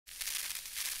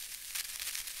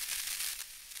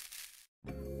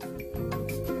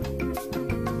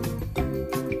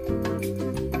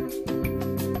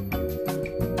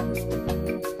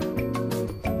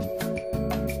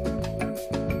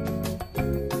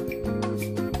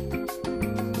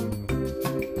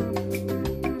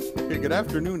good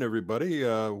afternoon, everybody.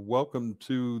 Welcome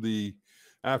to the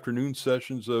afternoon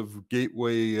sessions of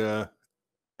Gateway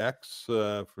X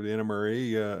for the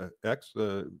NMRA X,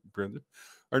 Brendan.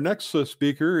 Our next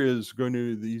speaker is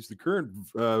he's the current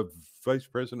Vice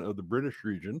President of the British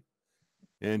region,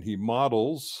 and he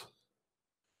models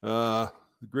the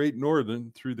Great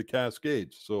Northern through the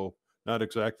Cascades. So not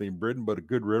exactly in Britain, but a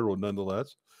good railroad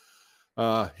nonetheless.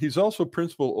 He's also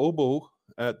principal oboe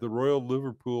at the Royal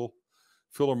Liverpool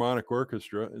Philharmonic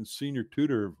Orchestra and senior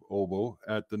tutor of oboe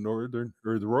at the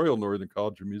Royal Northern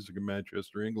College of Music in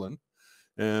Manchester, England.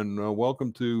 And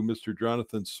welcome to Mr.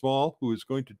 Johnathan Small, who is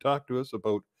going to talk to us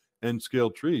about N-scale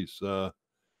trees.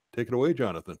 Take it away,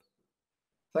 Johnathan.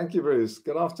 Thank you, Bruce.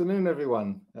 Good afternoon,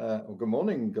 everyone. Or good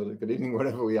morning, good evening,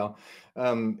 wherever we are.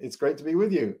 It's great to be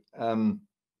with you.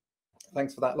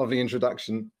 Thanks for that lovely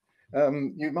introduction.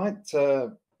 You might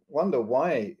wonder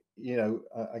why,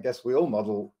 I guess we all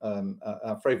model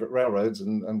our favorite railroads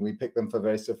and we pick them for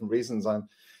various different reasons. I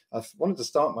wanted to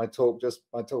start my talk just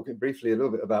by talking briefly a little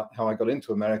bit about how I got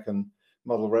into American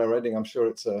model railroading. I'm sure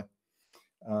it's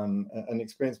an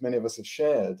experience many of us have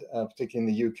shared,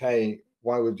 particularly in the UK.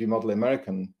 Why would you model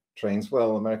American trains?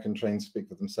 Well, American trains speak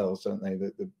for themselves, don't they?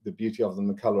 The beauty of them,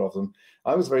 the color of them.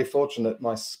 I was very fortunate.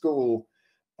 My school,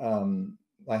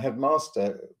 my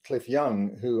headmaster, Cliff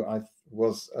Young, who I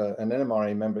was an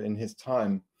NMRA member in his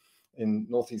time in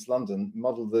Northeast London,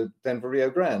 modeled the Denver Rio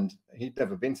Grande. He'd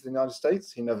never been to the United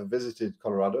States. He never visited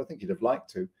Colorado. I think he'd have liked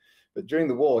to. But during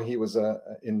the war, he was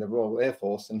in the Royal Air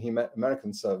Force, and he met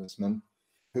American servicemen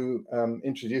who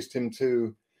introduced him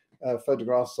to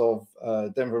photographs of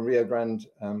Denver Rio Grande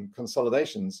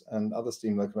consolidations and other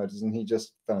steam locomotives, and he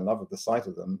just fell in love with the sight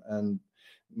of them and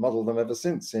modeled them ever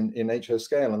since in HO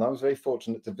scale. And I was very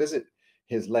fortunate to visit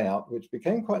his layout, which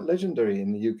became quite legendary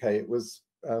in the UK. It was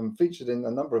featured in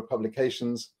a number of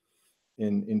publications,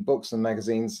 in books and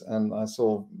magazines, and I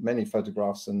saw many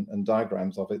photographs and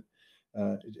diagrams of it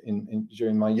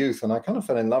during my youth. And I kind of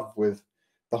fell in love with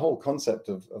the whole concept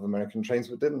of American trains,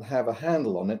 but didn't have a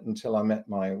handle on it until I met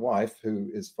my wife, who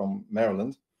is from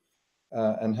Maryland,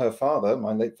 and her father,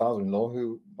 my late father-in-law,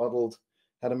 who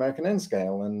had American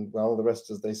N-scale, and well, the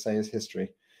rest, as they say, is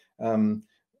history.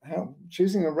 How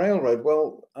choosing a railroad?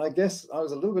 Well, I guess I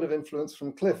was a little bit of influence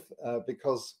from Cliff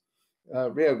because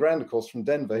Rio Grande, of course, from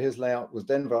Denver, his layout was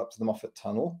Denver up to the Moffat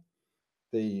Tunnel,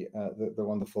 the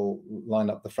wonderful line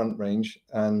up the Front Range,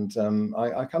 and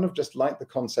I kind of just liked the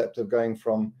concept of going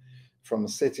from a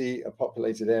city, a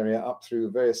populated area, up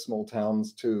through various small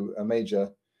towns to a major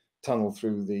tunnel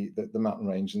through the mountain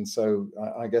range. And so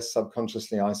I guess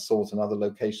subconsciously I sought another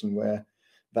location where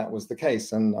that was the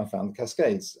case, and I found the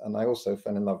Cascades. And I also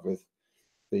fell in love with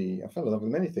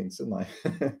many things, didn't I?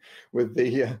 With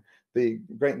the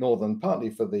Great Northern, partly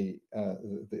for the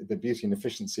beauty and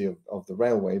efficiency of the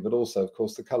railway, but also, of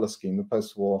course, the color scheme, the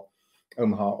post-war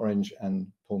Omaha orange and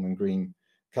Pullman green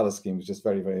color scheme was just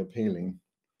very, very appealing.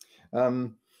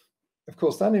 Of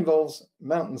course, that involves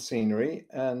mountain scenery,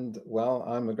 and well,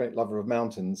 I'm a great lover of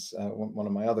mountains. One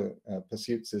of my other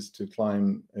pursuits is to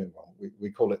climb,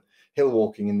 we call it hill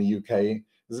walking in the UK.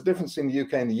 There's a difference in the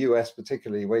UK and the US,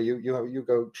 particularly, where you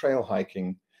go trail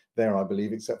hiking there, I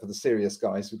believe, except for the serious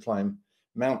guys who climb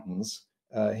mountains.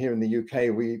 Here in the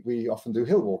UK, we often do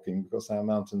hill walking because our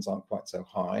mountains aren't quite so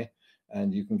high,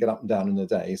 and you can get up and down in a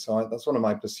day. So that's one of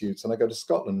my pursuits, and I go to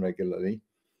Scotland regularly,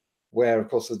 where, of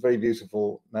course, there's very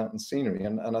beautiful mountain scenery.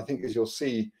 And I think, as you'll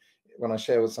see when I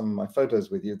share with some of my photos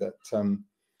with you, that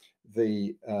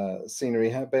the scenery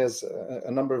bears a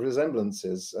number of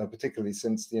resemblances, particularly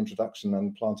since the introduction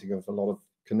and planting of a lot of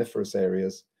coniferous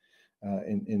areas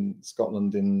in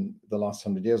Scotland in the last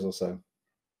 100 years or so.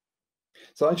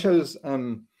 So I chose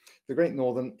the Great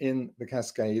Northern in the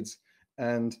Cascades,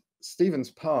 and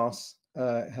Stevens Pass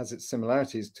has its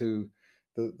similarities to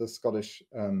the Scottish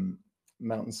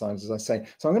mountainsides, as I say.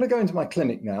 So I'm going to go into my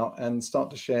clinic now and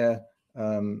start to share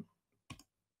the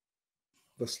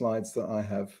slides that I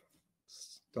have.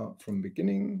 Start from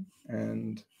beginning,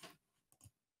 and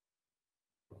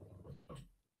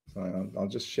so I'll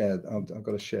just share. I've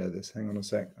got to share this. Hang on a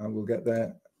sec. I will get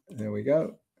there. There we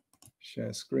go.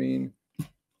 Share screen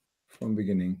from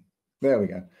beginning. There we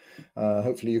go.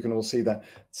 Hopefully you can all see that.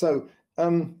 So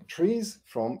trees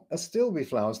from Astilbe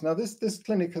flowers. Now this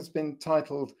clinic has been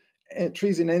titled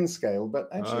trees in N scale, but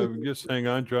actually just hang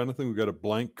on, Johnathan. We've got a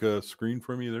blank screen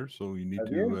from you there, so you need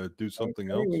to do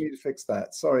something else. We need to fix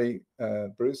that. Sorry,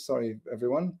 Bruce. Sorry,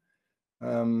 everyone.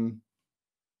 Well,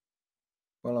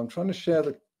 I'm trying to share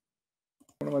the.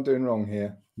 What am I doing wrong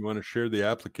here? You want to share the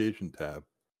application tab?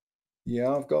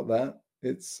 Yeah, I've got that.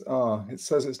 It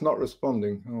says it's not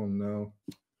responding. Oh no.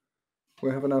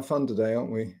 We're having our fun today,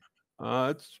 aren't we?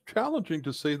 It's challenging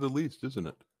to say the least, isn't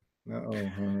it?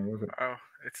 Oh,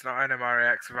 it's not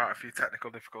NMRAX without a few technical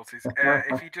difficulties.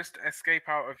 If you just escape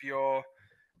out of your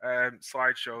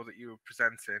slideshow that you were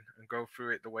presenting and go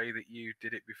through it the way that you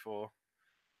did it before,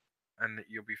 and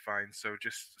you'll be fine. So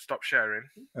just stop sharing.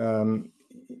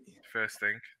 First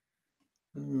thing.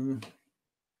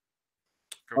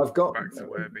 I've got back to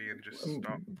Webby and just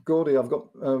stop. Gordy, I've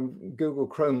got Google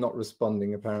Chrome not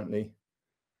responding apparently.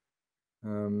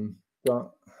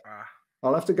 But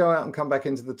I'll have to go out and come back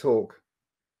into the talk.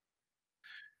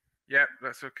 Yeah,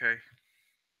 that's okay.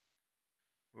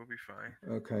 We'll be fine.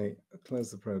 Okay, close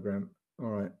the program. All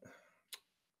right.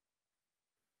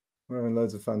 We're having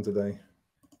loads of fun today.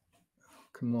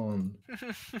 Come on.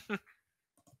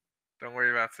 Don't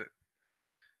worry about it.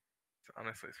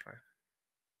 Honestly, it's fine.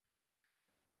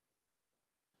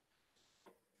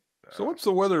 So what's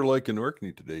the weather like in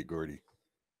Orkney today, Gordy?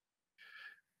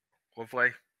 Lovely.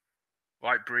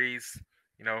 Light breeze.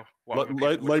 You know,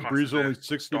 light breeze, only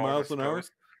 60 miles an hour?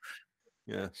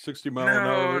 Yeah, 60 mile an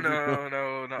hour.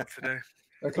 No, not today.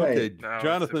 Okay, no,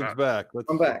 Jonathan's back.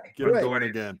 I'm back. Get him going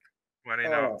again.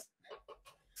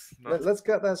 Let's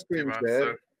get that screen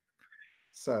shared.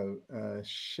 So,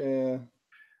 share.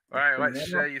 All right, let's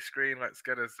share your screen. Let's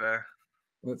get us there.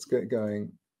 Let's get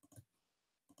going.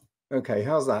 Okay,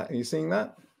 how's that? Are you seeing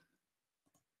that?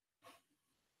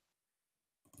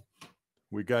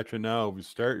 We got you now. We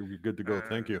start. You're good to go.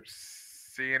 Thank you.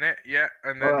 Seeing it, yeah,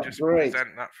 and then just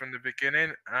present that from the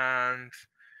beginning, and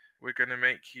we're going to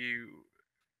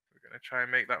try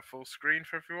and make that full screen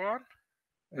for everyone.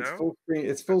 It's full screen.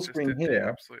 It's full screen here. The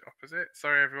absolute opposite.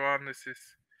 Sorry, everyone. This is.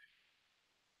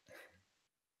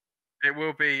 It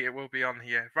will be on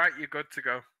here. Right, you're good to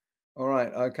go. All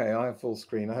right. Okay, I have full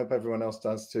screen. I hope everyone else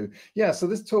does too. Yeah. So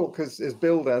this talk is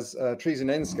billed as trees in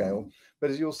N scale, but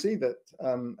as you'll see that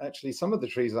actually some of the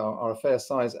trees are a fair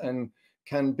size and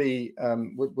can be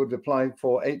would apply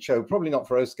for HO, probably not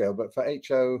for O scale, but for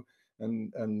HO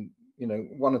and you know,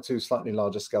 one or two slightly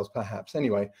larger scales perhaps.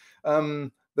 Anyway,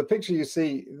 the picture you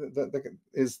see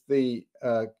is the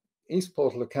east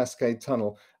portal of Cascade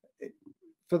Tunnel.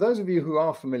 For those of you who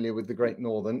are familiar with the Great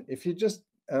Northern, if you just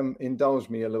indulge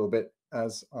me a little bit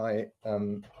as I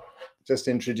just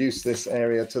introduce this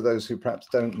area to those who perhaps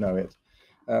don't know it.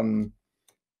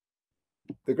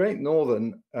 The Great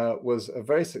Northern was a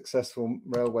very successful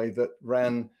railway that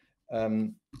ran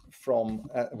from,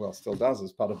 well, still does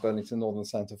as part of Burlington Northern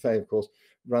Santa Fe, of course,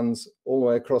 runs all the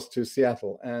way across to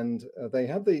Seattle. And they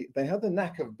had the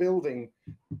knack of building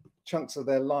chunks of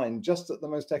their line just at the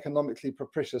most economically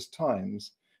propitious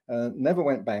times. Never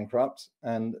went bankrupt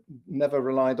and never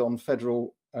relied on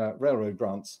federal railroad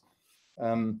grants.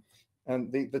 And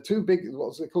the two big,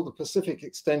 what's it called, the Pacific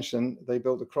Extension, they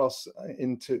built across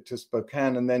to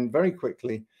Spokane, and then very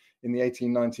quickly in the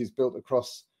 1890s built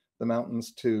across the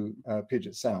mountains to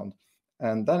Puget Sound.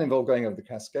 And that involved going over the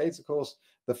Cascades, of course.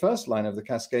 The first line of the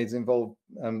Cascades involved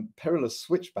perilous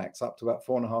switchbacks up to about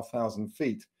 4,500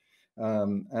 feet.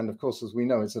 And of course, as we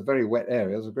know, it's a very wet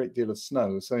area. There's a great deal of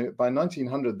snow. So by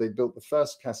 1900, they built the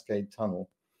first Cascade Tunnel,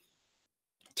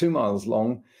 2 miles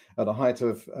long at a height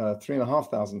of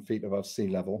 3,500 feet above sea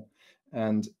level.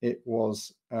 And it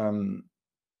was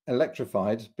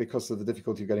electrified because of the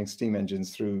difficulty of getting steam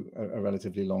engines through a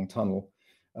relatively long tunnel.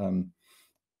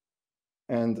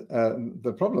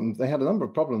 The problem, they had a number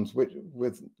of problems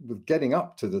with getting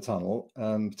up to the tunnel,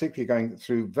 particularly going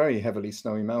through very heavily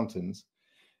snowy mountains.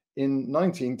 In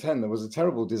 1910, there was a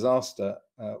terrible disaster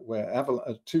where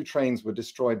 2 trains were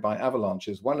destroyed by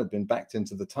avalanches. One had been backed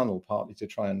into the tunnel partly to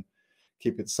try and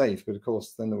keep it safe, but of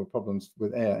course then there were problems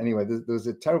with air. Anyway, there was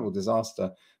a terrible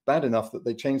disaster, bad enough that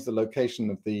they changed the location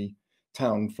of the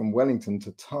town from Wellington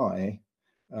to Thai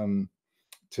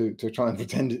to try and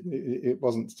pretend it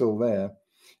wasn't still there.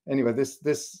 Anyway, this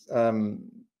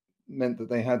meant that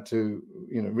they had to,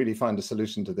 really find a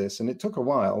solution to this, and it took a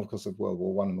while because of World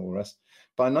War I and all the rest.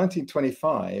 By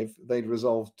 1925, they'd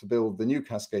resolved to build the new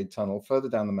Cascade Tunnel further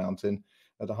down the mountain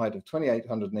at a height of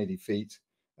 2,880 feet,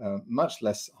 much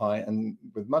less high and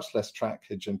with much less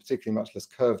trackage, and particularly much less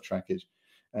curved trackage,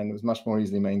 and it was much more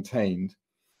easily maintained.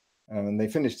 And they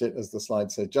finished it, as the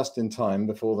slide said, just in time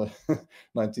before the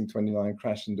 1929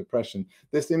 crash and depression.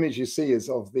 This image you see is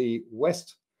of the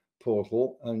west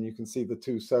portal, and you can see the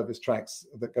 2 service tracks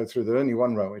that go through. There only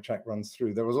one railway track runs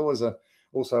through. There was always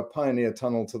also a pioneer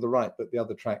tunnel to the right that the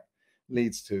other track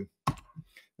leads to.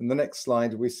 In the next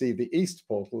slide, we see the east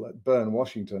portal at Bern,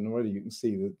 Washington. Already you can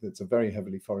see that it's a very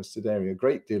heavily forested area, a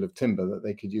great deal of timber that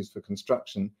they could use for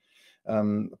construction,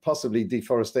 possibly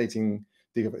deforesting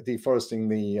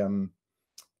the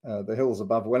the hills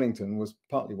above Wellington was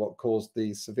partly what caused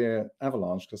the severe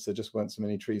avalanche, because there just weren't so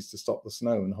many trees to stop the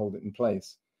snow and hold it in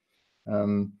place.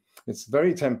 It's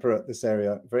very temperate, this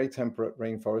area, very temperate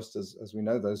rainforest. As we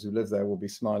know, those who live there will be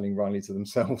smiling wryly to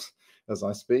themselves as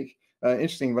I speak.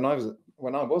 Interesting, when I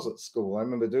was at school, I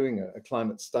remember doing a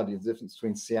climate study of the difference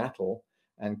between Seattle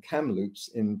and Kamloops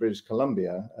in British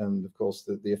Columbia, and of course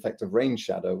the effect of rain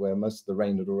shadow, where most of the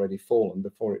rain had already fallen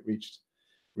before it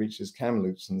reaches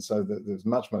Kamloops, and so there's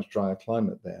much drier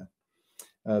climate there.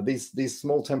 These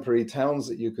small temporary towns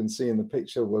that you can see in the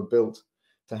picture were built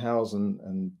to house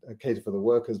and cater for the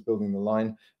workers building the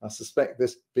line. I suspect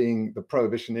this being the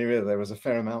Prohibition era, there was a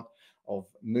fair amount of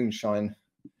moonshine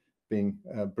being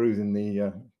brewed in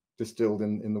the distilled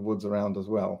in the woods around as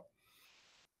well.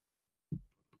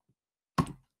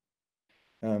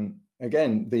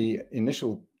 Again, the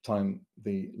initial time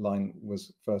the line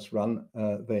was first run,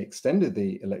 they extended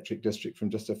the electric district from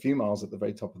just a few miles at the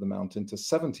very top of the mountain to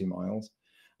 70 miles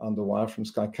under wire from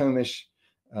Skykomish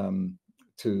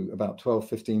to about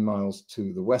 12-15 miles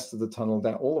to the west of the tunnel,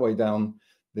 down all the way down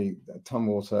the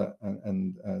Tumwater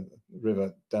and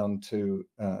river down to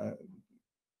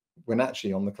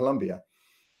Wenatchee on the Columbia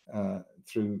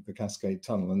through the Cascade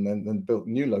Tunnel, and then built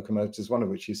new locomotives, one of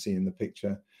which you see in the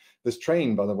picture. This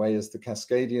train, by the way, is the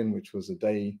Cascadian, which was a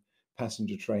day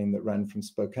passenger train that ran from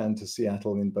Spokane to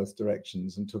Seattle in both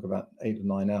directions and took about 8 or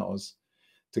 9 hours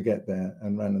to get there,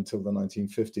 and ran until the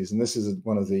 1950s. And this is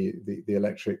one of the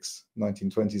electrics,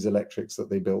 1920s electrics that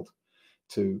they built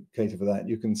to cater for that.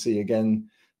 You can see again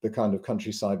the kind of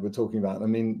countryside we're talking about. I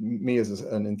mean, me as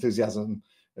an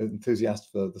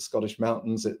enthusiast for the Scottish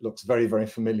mountains, it looks very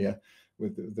familiar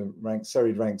with the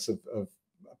serried ranks of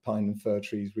pine and fir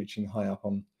trees reaching high up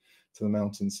on to the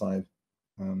mountainside.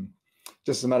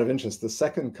 Just as a matter of interest, the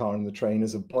second car in the train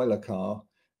is a boiler car,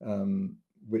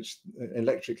 which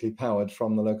electrically powered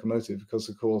from the locomotive, because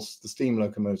of course the steam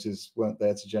locomotives weren't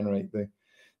there to generate the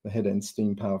head end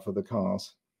steam power for the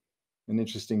cars. An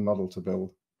interesting model to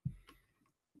build.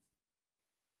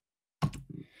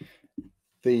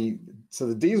 So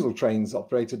the diesel trains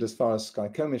operated as far as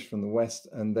Skykomish from the west,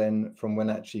 and then from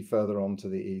Wenatchee further on to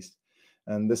the east.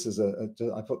 And this is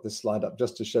I put this slide up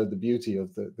just to show the beauty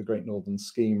of the Great Northern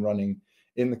Scheme running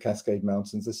in the Cascade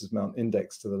Mountains. This is Mount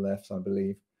Index to the left, I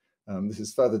believe. This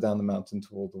is further down the mountain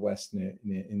toward the west near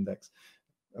Index.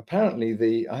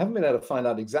 Apparently, I haven't been able to find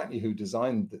out exactly who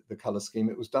designed the color scheme.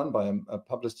 It was done by a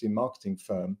publicity and marketing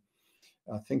firm,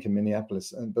 I think in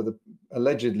Minneapolis. But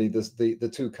allegedly,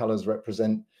 the two colors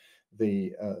represent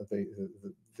the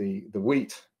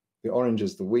wheat. The orange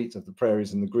is the wheat of the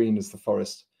prairies, and the green is the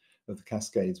forest of the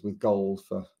Cascades, with gold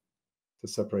to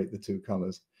separate the two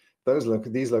colors.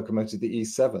 These locomotives, the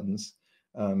E7s,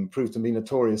 proved to be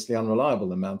notoriously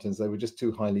unreliable in mountains. They were just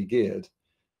too highly geared,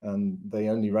 and they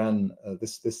only ran.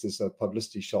 This is a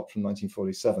publicity shot from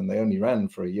 1947. They only ran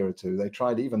for a year or two. They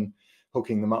tried even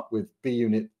hooking them up with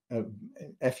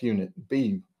F unit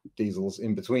B diesels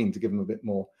in between to give them a bit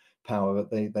more power,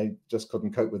 but they just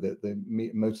couldn't cope with it. The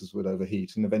motors would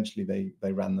overheat, and eventually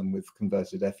they ran them with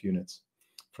converted F units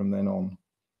from then on.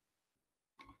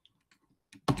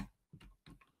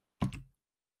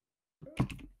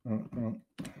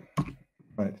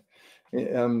 Right.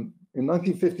 In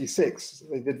 1956,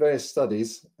 they did various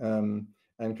studies and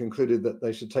concluded that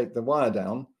they should take the wire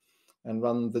down and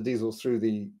run the diesel through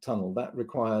the tunnel. That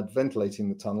required ventilating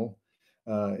the tunnel.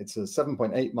 It's a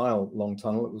 7.8 mile long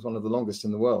tunnel. It was one of the longest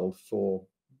in the world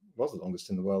was the longest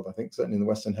in the world, I think, certainly in the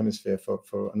Western Hemisphere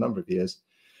for a number of years.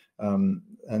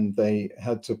 And they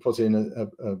had to put in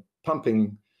a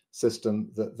pumping system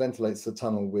that ventilates the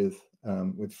tunnel with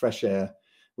fresh air,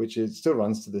 which it still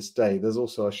runs to this day. There's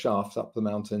also a shaft up the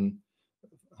mountain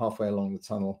halfway along the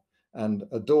tunnel, and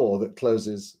a door that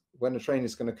closes when a train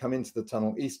is going to come into the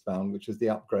tunnel eastbound, which is the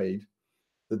upgrade.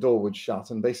 The door would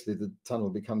shut, and basically the tunnel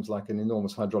becomes like an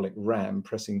enormous hydraulic ram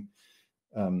pressing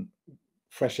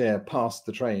fresh air past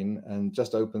the train, and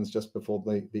just opens just before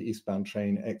the eastbound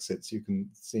train exits. You can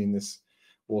see in this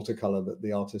watercolor that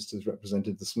the artist has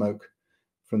represented the smoke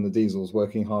from the diesels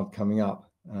working hard coming up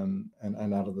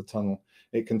and out of the tunnel.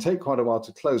 It can take quite a while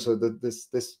to close, so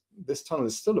this tunnel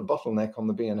is still a bottleneck on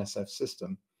the BNSF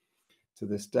system to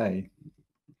this day.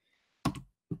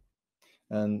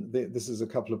 And this is a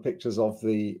couple of pictures of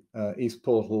the East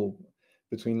Portal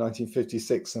between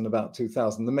 1956 and about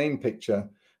 2000. The main picture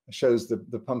shows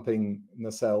the pumping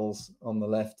nacelles on the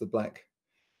left, the black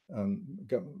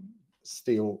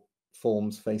steel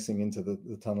forms facing into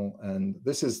the tunnel. And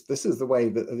this is the way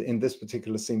that in this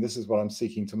particular scene, this is what I'm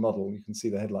seeking to model. You can see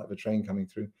the headlight of a train coming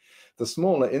through. The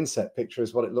smaller inset picture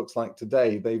is what it looks like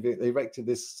today. They erected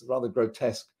this rather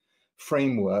grotesque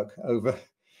framework over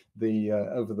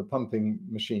the pumping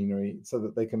machinery so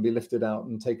that they can be lifted out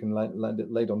and taken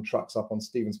laid on trucks up on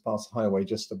Stevens Pass Highway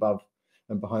just above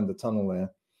and behind the tunnel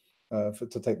there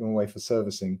to take them away for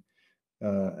servicing.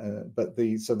 But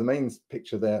the main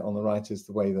picture there on the right is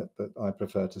the way that I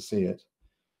prefer to see it.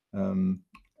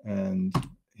 And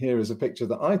here is a picture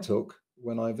that I took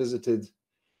when I visited,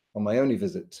 on my only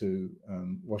visit to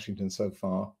Washington so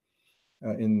far,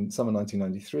 in summer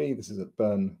 1993. This is at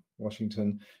Bern,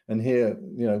 Washington. And here,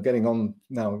 getting on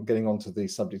to the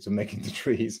subject of making the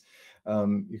trees,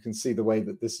 you can see the way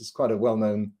that this is quite a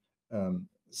well-known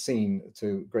scene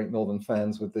to Great Northern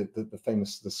fans, with the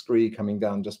famous scree coming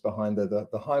down just behind there.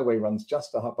 The highway runs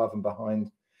just above and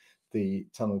behind the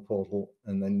tunnel portal,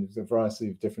 and then there's a variety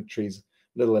of different trees,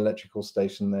 little electrical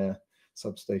station there,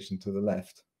 substation to the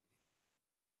left.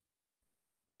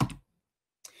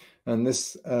 And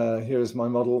this here is my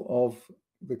model of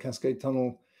the Cascade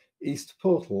Tunnel East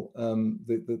Portal.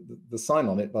 The sign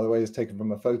on it, by the way, is taken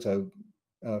from a photo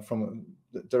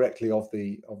directly of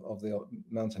the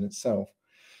mountain itself.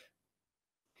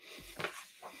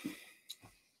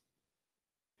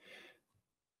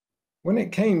 When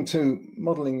it came to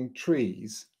modeling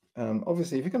trees,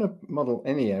 obviously, if you're going to model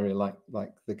any area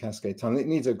like the Cascade Tunnel, it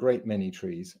needs a great many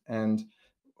trees. And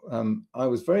I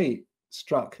was very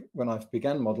struck when I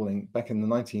began modeling back in the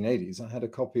 1980s. I had a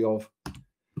copy of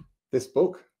this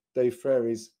book, Dave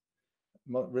Frary's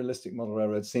Realistic Model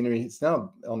Railroad Scenery. It's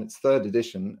now on its third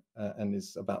edition and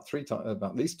is about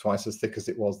at least twice as thick as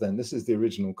it was then. This is the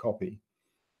original copy,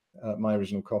 my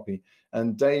original copy.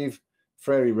 And Dave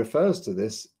Frary refers to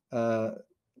this, the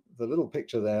little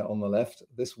picture there on the left,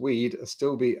 this weed,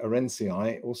 Astilbe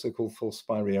arensii, also called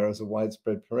Fulspirea, as a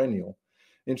widespread perennial.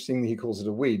 Interestingly, he calls it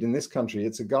a weed. In this country,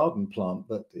 it's a garden plant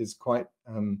that is quite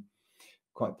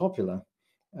popular.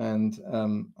 And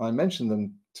I mentioned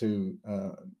them to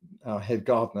our head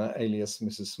gardener, alias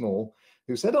Mrs. Small,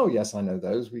 who said, "Oh yes, I know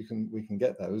those. We can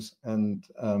get those." And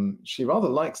she rather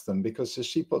likes them because, as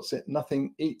she puts it,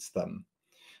 nothing eats them.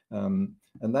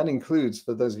 And that includes,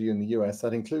 for those of you in the US,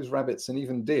 that includes rabbits and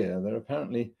even deer. They're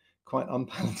apparently quite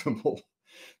unpalatable,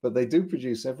 but they do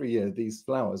produce every year these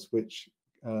flowers, which,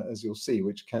 as you'll see,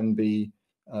 which can be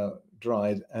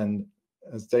dried, and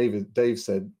as Dave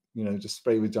said, just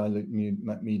spray with dilute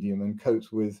medium and coat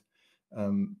with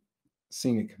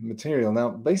scenic material. Now,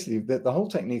 basically, the whole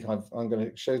technique I'm going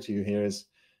to show to you here is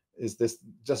this,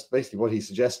 just basically what he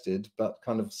suggested, but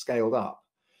kind of scaled up.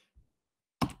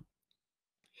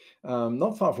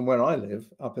 Not far from where I live,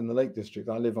 up in the Lake District,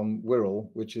 I live on Wirral,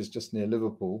 which is just near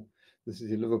Liverpool. This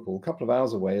is Liverpool. A couple of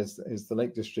hours away is the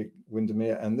Lake District,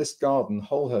 Windermere, and this garden,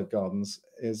 Wholeherd Gardens,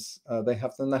 they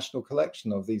have the national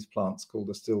collection of these plants called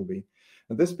Astilbe.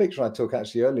 And this picture I took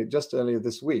actually just earlier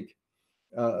this week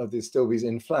of the Astilbes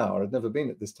in flower. I'd never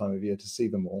been at this time of year to see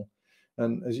them all.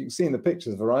 And as you can see in the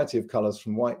pictures, a variety of colors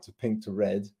from white to pink to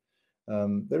red.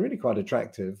 They're really quite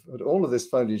attractive. But all of this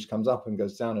foliage comes up and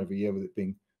goes down every year, with it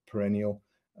being perennial.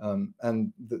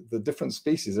 And the different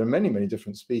species, there are many, many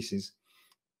different species,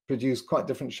 produce quite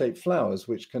different shaped flowers,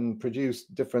 which can produce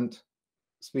different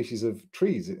species of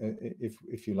trees,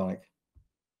 if you like.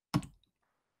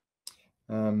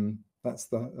 That's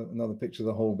another picture of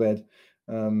the whole bed.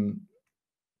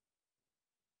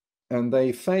 And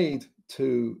they fade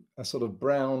to a sort of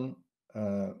brown,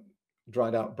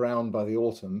 dried out brown by the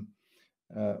autumn,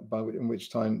 in which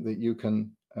time that you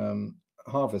can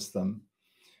harvest them.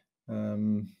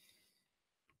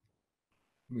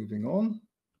 Moving on.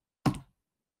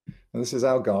 And this is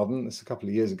our garden. This is a couple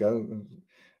of years ago.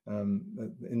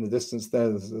 In the distance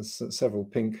there's several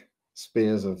pink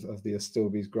spears of the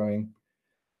Astilbes growing,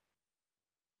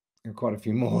 and quite a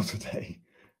few more today.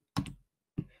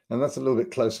 And that's a little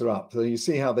bit closer up. So you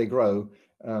see how they grow.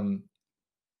 The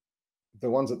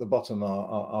ones at the bottom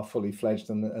are fully fledged,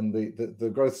 and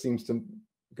the growth seems to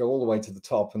go all the way to the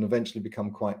top and eventually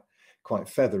become quite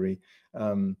feathery.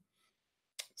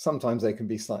 Sometimes they can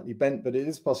be slightly bent, but it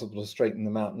is possible to straighten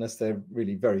them out unless they're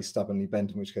really very stubbornly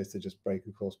bent, in which case they just break,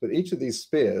 of course. But each of these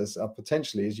spears are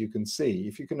potentially, as you can see,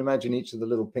 if you can imagine each of the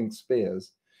little pink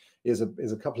spears is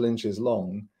a couple inches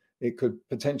long, it could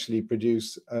potentially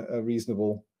produce a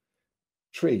reasonable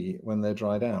tree when they're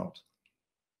dried out.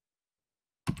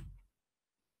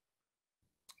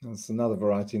 That's another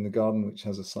variety in the garden which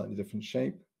has a slightly different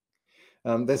shape.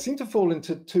 They seem to fall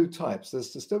into two types.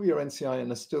 There's Astilbe arensii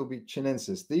and Astilbe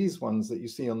chinensis. These ones that you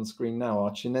see on the screen now are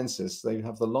chinensis. They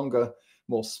have the longer,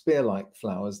 more spear-like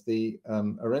flowers. The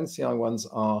arensii ones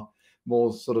are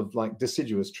more sort of like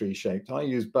deciduous tree shaped. I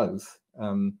use both,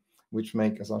 which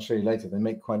make, as I'll show you later, they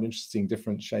make quite interesting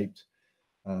different shaped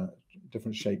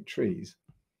trees.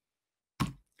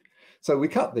 So we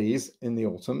cut these in the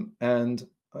autumn, and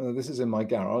this is in my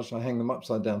garage. I hang them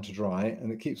upside down to dry,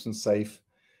 and it keeps them safe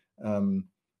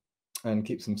and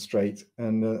keeps them straight.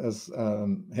 And as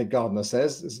head gardener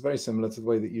says, it's very similar to the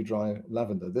way that you dry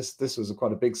lavender. This was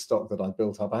quite a big stock that I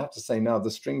built up. I have to say now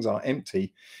the strings are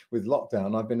empty. With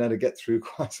lockdown, I've been able to get through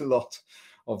quite a lot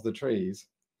of the trees.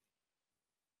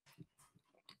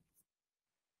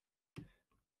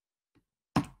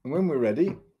 And when we're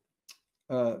ready,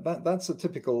 that's a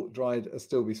typical dried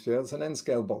Astilbe sphere. It's an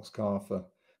N-scale boxcar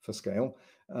for scale.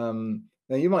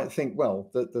 Now you might think, well,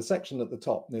 the section at the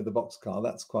top near the boxcar,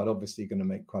 that's quite obviously going to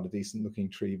make quite a decent looking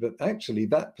tree. But actually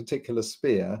that particular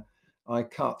spear, I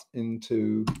cut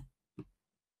into,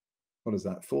 what is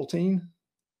that, 14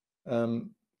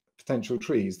 potential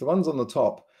trees. The ones on the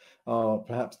top are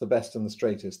perhaps the best and the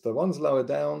straightest. The ones lower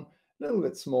down, a little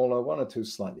bit smaller, one or two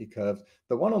slightly curved.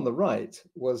 The one on the right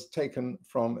was taken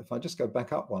from, if I just go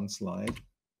back up one slide,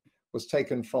 was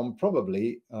taken from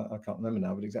probably, I can't remember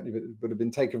now, but exactly, but it would have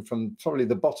been taken from probably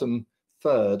the bottom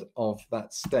third of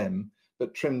that stem,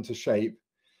 but trimmed to shape.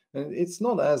 And it's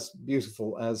not as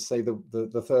beautiful as, say,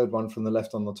 the third one from the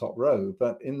left on the top row,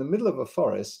 but in the middle of a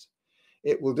forest,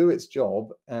 it will do its job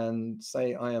and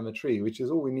say, I am a tree, which is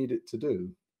all we need it to do.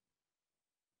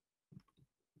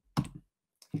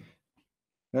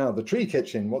 Now, the tree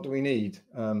kitchen, what do we need?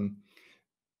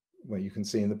 Well, you can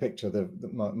see in the picture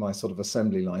my sort of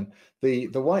assembly line. The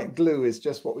white glue is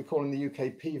just what we call in the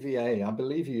UK PVA. I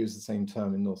believe you use the same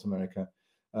term in North America.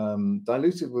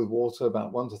 Diluted with water,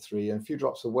 about 1 to 3, and a few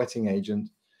drops of wetting agent.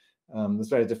 There's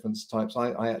very different types.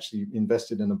 I actually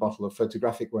invested in a bottle of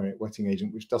photographic wetting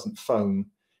agent, which doesn't foam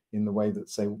in the way that,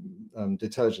 say,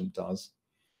 detergent does.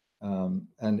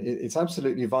 And it's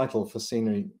absolutely vital for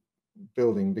scenery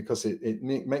building because it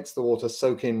makes the water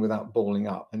soak in without balling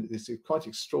up, and it's quite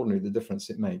extraordinary the difference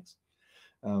it makes.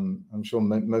 I'm sure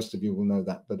most of you will know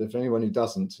that, but if anyone who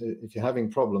doesn't, if you're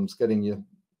having problems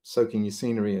soaking your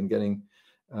scenery and getting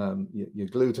your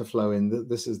glue to flow in,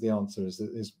 this is the answer,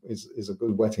 is a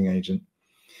good wetting agent.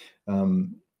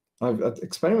 I've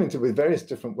experimented with various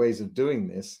different ways of doing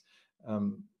this.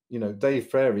 You know, Dave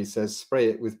Frary says spray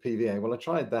it with PVA. Well, I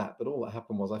tried that, but all that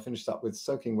happened was I finished up with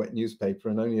soaking wet newspaper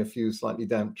and only a few slightly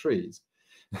damp trees.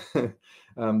 Then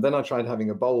I tried having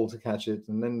a bowl to catch it,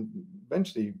 and then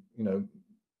eventually, you know,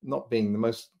 not being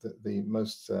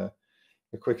the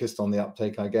quickest on the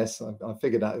uptake, I guess, I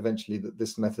figured out eventually that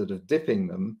this method of dipping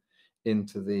them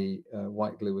into the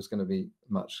white glue was going to be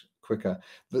much quicker.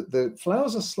 The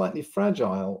flowers are slightly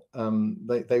fragile.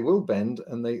 They will bend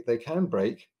and they can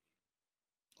break,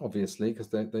 obviously, because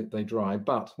they dry,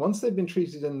 but once they've been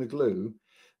treated in the glue,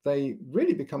 they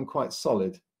really become quite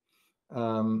solid.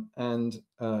 You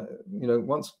know,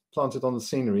 once planted on the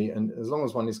scenery, and as long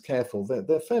as one is careful,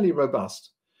 they're fairly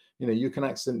robust. You know, you can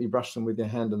accidentally brush them with your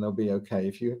hand and they'll be okay.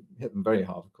 If you hit them very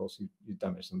hard, of course, you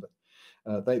damage them,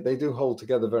 but they do hold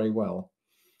together very well.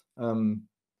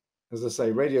 As I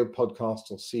say, radio podcast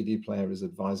or CD player is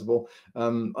advisable.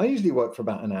 I usually work for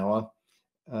about an hour,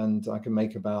 and I can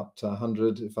make about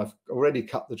 100. If I've already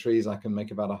cut the trees, I can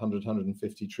make about 100,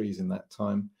 150 trees in that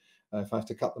time. If I have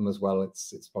to cut them as well,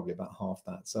 it's probably about half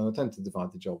that. So I tend to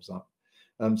divide the jobs up.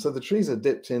 So the trees are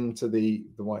dipped into the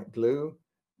white glue,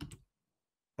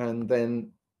 and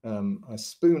then I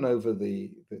spoon over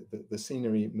the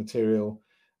scenery material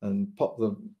and pop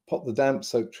the damp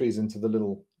soaked trees into the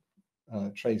little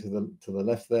tray to the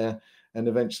left there. And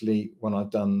eventually, when I've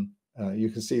done, you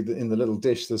can see that in the little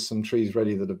dish, there's some trees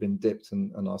ready that have been dipped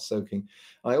and are soaking.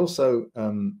 I also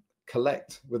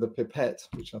collect with a pipette,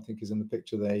 which I think is in the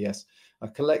picture there. Yes, I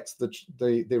collect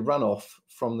the runoff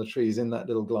from the trees in that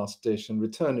little glass dish and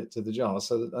return it to the jar,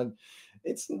 so that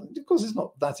it's, of course, it's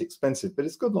not that expensive, but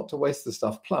it's good not to waste the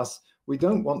stuff. Plus, we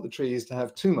don't want the trees to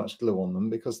have too much glue on them,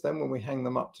 because then when we hang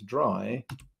them up to dry,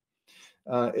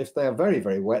 if they are very,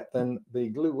 very wet, then the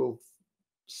glue will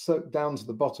soak down to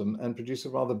the bottom and produce a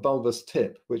rather bulbous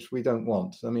tip, which we don't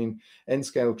want. I mean,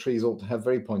 N-scale trees ought to have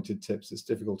very pointed tips. It's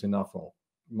difficult enough, or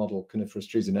model coniferous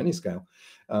trees in any scale.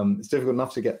 It's difficult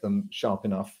enough to get them sharp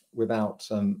enough without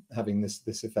having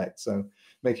this effect. So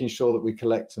making sure that we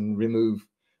collect and remove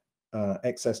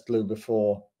excess glue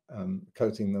before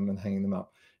coating them and hanging them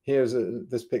up. Here's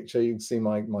this picture. You can see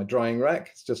my drying rack.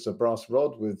 It's just a brass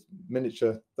rod with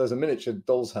miniature. There's a miniature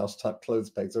doll's house type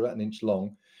clothes pegs. They're about 1 inch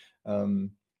long,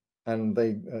 and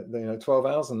they 12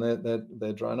 hours, and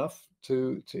they're dry enough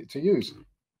to use.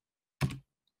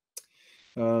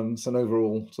 It's an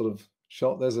overall sort of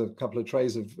shot. There's a couple of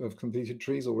trays of completed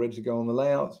trees all ready to go on the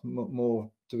layout. More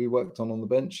to be worked on the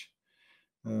bench.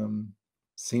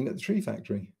 Seen at the tree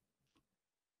factory.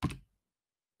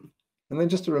 And then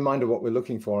just a reminder what we're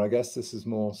looking for. I guess this is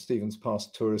more Stevens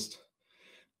Pass tourist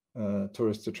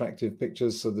attractive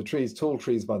pictures. So the trees, tall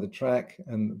trees by the track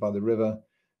and by the river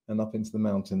and up into the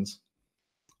mountains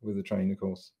with the train, of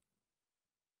course.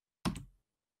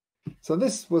 So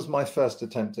this was my first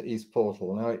attempt at East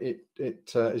Portal. Now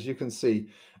as you can see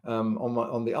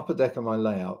on the upper deck of my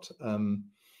layout,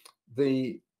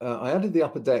 I added the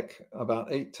upper deck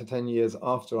about 8 to 10 years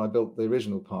after I built the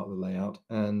original part of the layout,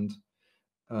 and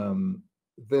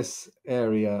this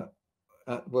area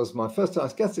was my first. I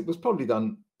guess it was probably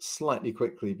done slightly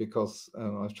quickly because I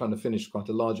was trying to finish quite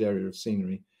a large area of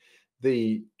scenery.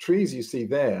 The trees you see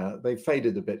there, they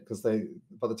faded a bit because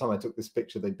by the time I took this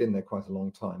picture, they'd been there quite a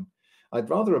long time. I'd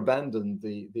rather abandon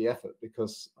the effort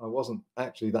because I wasn't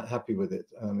actually that happy with it.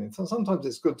 So sometimes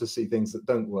it's good to see things that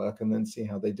don't work and then see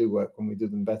how they do work when we do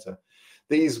them better.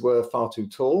 These were far too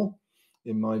tall,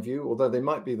 in my view, although they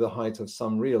might be the height of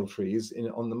some real trees.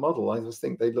 On the model, I just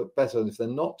think they look better if they're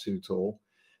not too tall,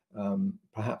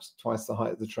 perhaps twice the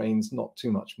height of the trains, not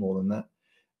too much more than that.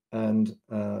 And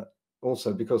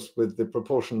also because with the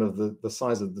proportion of the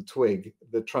size of the twig,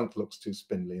 the trunk looks too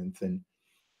spindly and thin.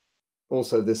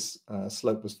 Also, this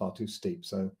slope was far too steep.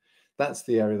 So that's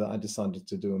the area that I decided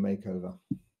to do a makeover.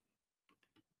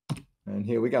 And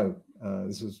here we go.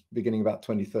 This was beginning about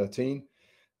 2013.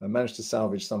 I managed to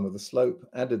salvage some of the slope,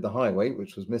 added the highway,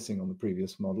 which was missing on the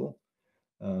previous model,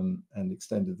 and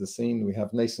extended the scene. We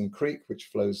have Nason Creek, which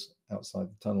flows outside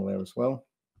the tunnel there as well.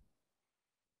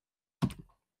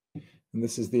 And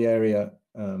this is the area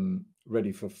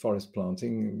ready for forest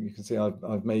planting. You can see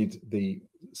I've made the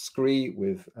scree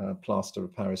with plaster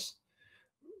of Paris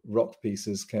rock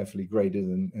pieces carefully graded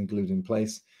and glued in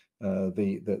place.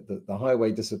 The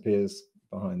highway disappears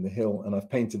behind the hill, and I've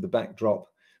painted the backdrop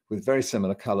with very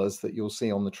similar colors that you'll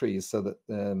see on the trees, so that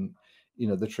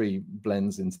the tree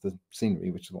blends into the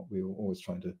scenery, which is what we were always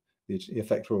trying to, the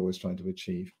effect we're always trying to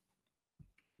achieve.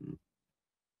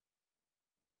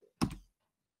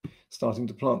 Starting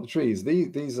to plant the trees.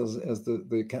 These as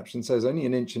the caption says, only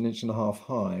an inch and a half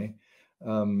high,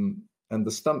 and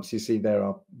the stumps you see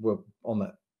there were on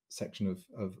that section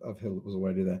of hill that was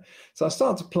already there. So I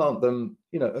started to plant them,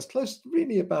 as close,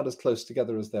 really about as close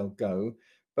together as they'll go,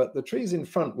 but the trees in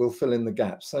front will fill in the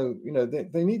gaps. So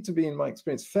they need to be, in my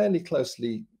experience, fairly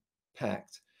closely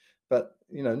packed, but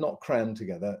not crammed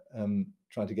together,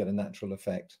 trying to get a natural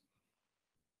effect.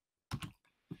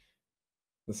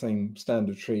 The same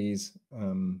standard trees.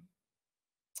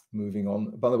 Moving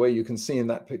on. By the way, you can see in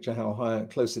that picture how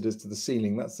close it is to the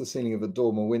ceiling. That's the ceiling of a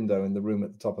dormer window in the room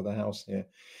at the top of the house here.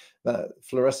 That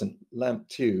fluorescent lamp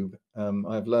tube,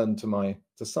 I've learned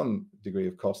to some degree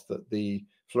of cost that the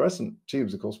fluorescent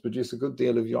tubes, of course, produce a good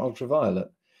deal of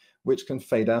ultraviolet, which can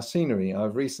fade our scenery.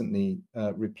 I've recently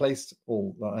replaced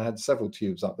I had several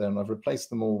tubes up there, and I've replaced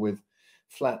them all with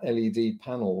flat LED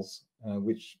panels,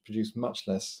 which produce much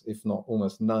less, if not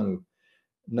almost no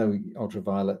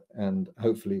ultraviolet, and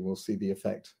hopefully we'll see the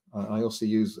effect. I also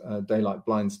use daylight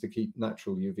blinds to keep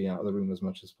natural UV out of the room as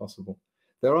much as possible.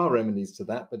 There are remedies to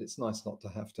that, but it's nice not to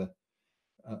have to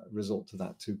resort to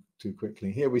that too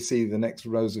quickly. Here we see the next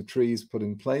rows of trees put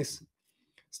in place,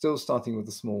 still starting with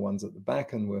the small ones at the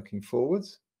back and working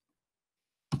forwards.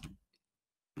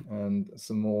 And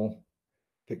some more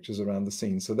pictures around the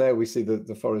scene. So there we see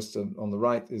the forest on the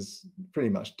right is pretty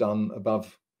much done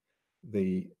above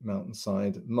the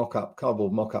mountainside.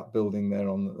 Cardboard mock-up building there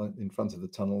in front of the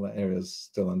tunnel. That area is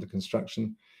still under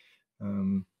construction.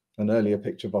 An earlier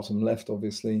picture bottom left,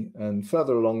 obviously, and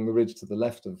further along the ridge to the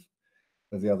left of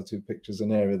the other two pictures,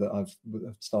 an area that I've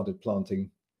started planting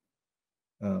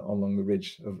along the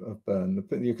ridge of Bern.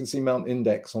 You can see Mount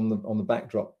Index on the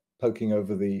backdrop poking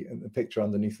over the picture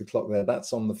underneath the clock there.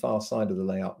 That's on the far side of the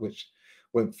layout, which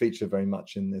won't feature very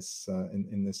much in this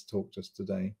in this talk just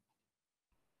today.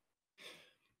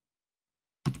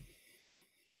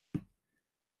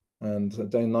 And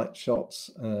day and night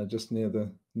shots just near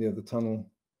the tunnel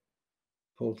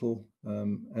portal.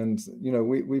 And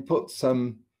we put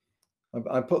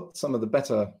I put some of the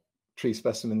better tree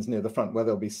specimens near the front where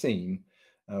they'll be seen,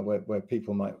 where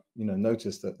people might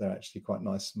notice that they're actually quite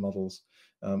nice models.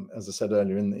 As I said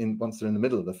earlier, once they're in the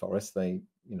middle of the forest, they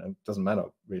doesn't matter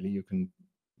really. You can,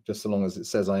 just so long as it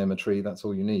says I am a tree, that's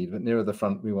all you need. But nearer the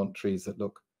front, we want trees that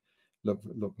look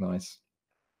nice.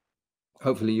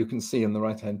 Hopefully you can see in the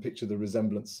right-hand picture the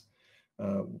resemblance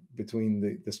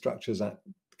between the structures at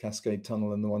Cascade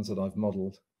Tunnel and the ones that I've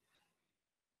modeled.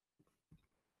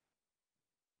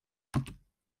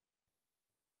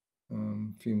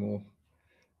 A few more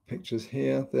pictures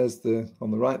here. On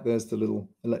the right, there's the little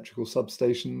electrical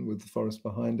substation with the forest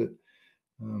behind it.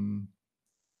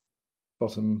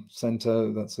 bottom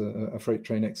center, that's a freight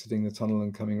train exiting the tunnel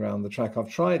and coming around the track. I've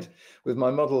tried with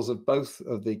my models of both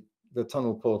of the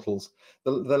tunnel portals.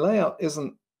 The layout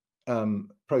isn't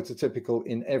prototypical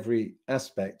in every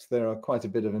aspect. There are quite a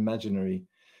bit of imaginary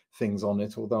things on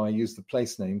it, although I use the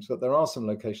place names, but there are some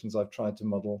locations I've tried to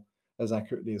model as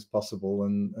accurately as possible,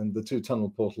 and the 2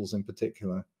 tunnel portals in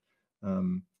particular.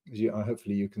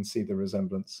 Hopefully you can see the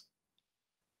resemblance.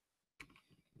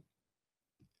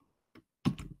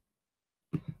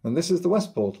 And this is the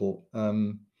west portal.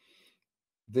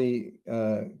 The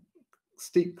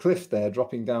steep cliff there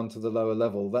dropping down to the lower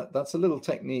level, that's a little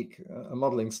technique, a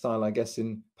modeling style, I guess,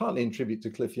 partly in tribute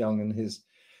to Cliff Young and his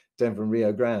Denver and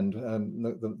Rio Grande.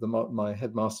 My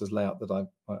headmaster's layout that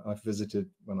I visited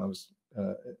when I was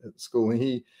at school,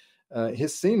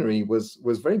 his scenery was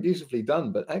very beautifully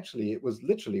done, but actually it was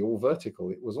literally all vertical.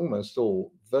 It was almost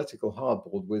all vertical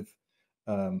hardboard with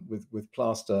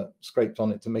plaster scraped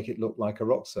on it to make it look like a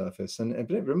rock surface, and it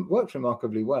worked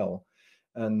remarkably well.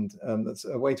 And that's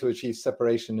a way to achieve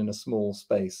separation in a small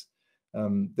space.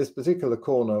 This particular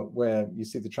corner where you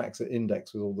see the tracks at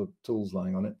index with all the tools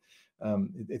lying on it,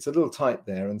 it's a little tight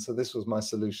there, and so this was my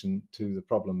solution to the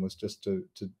problem, was just to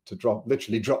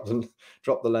literally drop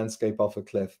the landscape off a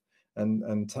cliff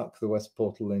and tuck the west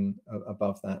portal in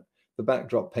above that. The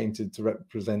backdrop painted to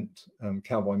represent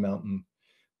Cowboy Mountain,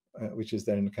 which is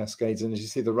there in the Cascades. And as you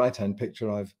see the right-hand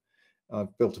picture, I've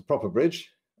built a proper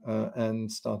bridge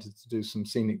and started to do some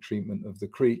scenic treatment of the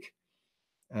creek,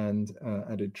 and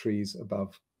added trees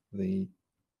above the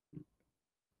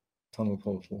tunnel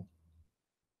portal.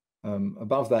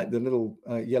 Above that, the little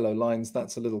yellow lines,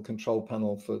 that's a little control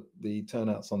panel for the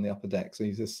turnouts on the upper deck. So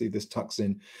you just see this tucks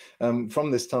in. From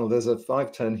this tunnel, there's a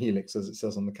 5-turn helix, as it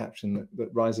says on the caption,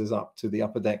 that rises up to the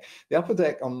upper deck. The upper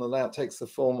deck on the layout takes the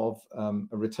form of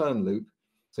a return loop.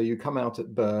 So you come out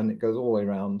at Bern, it goes all the way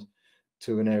around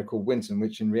to an area called Winton,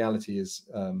 which in reality is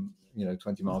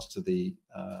 20 miles to the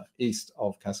east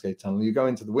of Cascade Tunnel. You go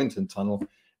into the Winton Tunnel,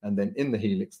 and then in the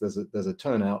helix, there's a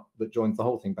turnout that joins the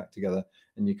whole thing back together,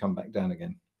 and you come back down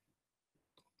again.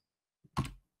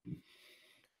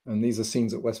 And these are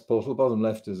scenes at West Portal. Bottom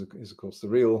left is of course the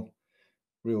real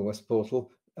West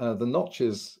Portal. The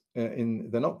notches they're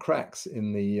not cracks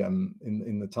in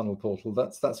the tunnel portal.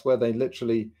 That's where they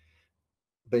literally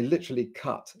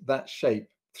cut that shape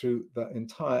through the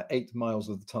entire 8 miles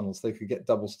of the tunnels. They could get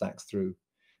double stacks through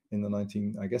in the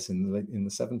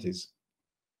 70s.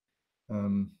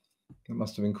 It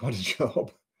must have been quite a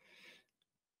job.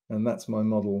 And that's my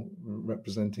model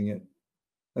representing it.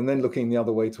 And then looking the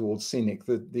other way towards Scenic,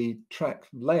 the track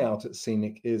layout at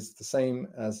Scenic is the same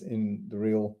as in the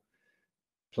real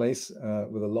place,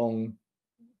 with a long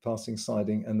passing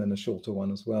siding and then a shorter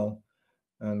one as well,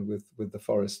 and with the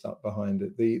forest up behind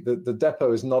it. The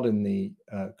depot is not in the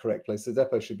correct place. The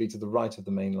depot should be to the right of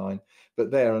the main line,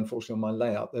 but there, unfortunately, on my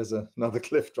layout, there's another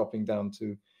cliff dropping down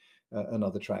to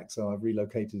another track, so I've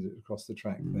relocated it across the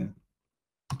track there.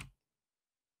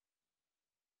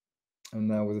 And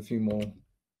now with a few more,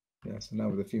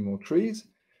 trees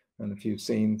and a few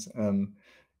scenes,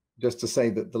 just to say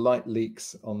that the light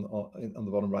leaks on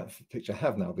the bottom right picture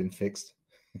have now been fixed.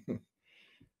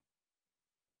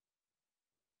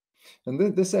 And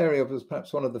this area was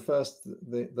perhaps one of the first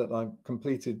that I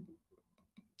completed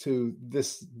to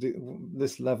this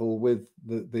level, with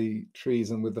the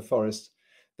trees and with the forest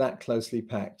that closely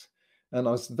packed. And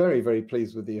I was very, very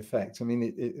pleased with the effect. I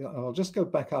mean, I'll just go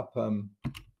back up a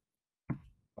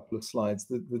couple of slides.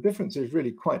 The difference is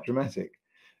really quite dramatic.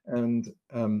 And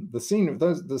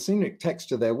the scenic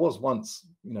texture there was once,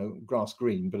 grass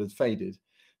green, but had faded.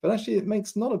 But actually, it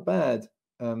makes not a bad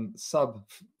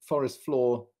sub-forest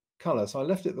floor color. So I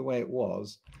left it the way it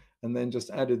was, and then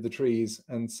just added the trees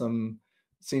and some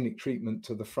scenic treatment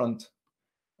to the front,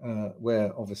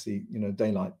 where obviously,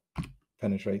 daylight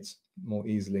penetrates more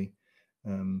easily,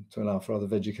 to allow for other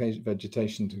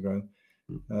vegetation to grow.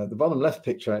 The bottom left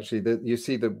picture, actually, you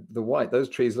see the white, those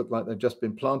trees look like they've just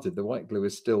been planted. The white glue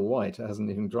is still white. It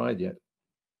hasn't even dried yet.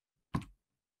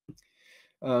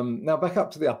 Now back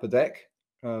up to the upper deck.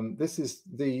 This is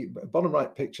the bottom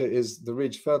right picture, is the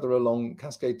ridge further along.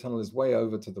 Cascade Tunnel is way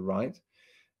over to the right.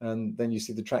 And then you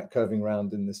see the track curving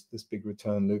around in this big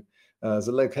return loop. There's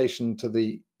a location to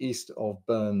the east of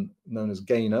Bern known as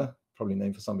Gaynor, probably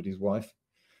named for somebody's wife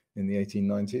in the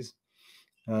 1890s.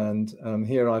 And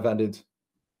here I've added,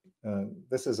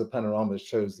 this is a panorama that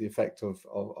shows the effect of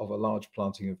a large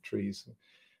planting of trees.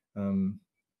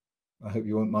 I hope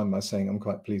you won't mind my saying I'm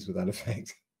quite pleased with that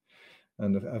effect.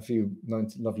 And a few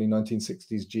lovely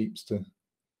 1960s Jeeps to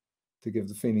give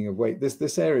the feeling of weight.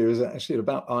 This area is actually at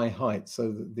about eye height,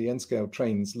 so the N-scale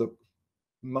trains look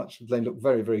they look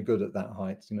very, very good at that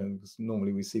height, you know, because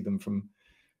normally we see them from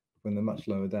when they're much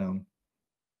lower down.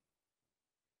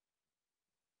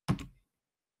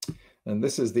 And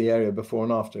this is the area before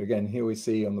and after. Again, here we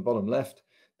see on the bottom left,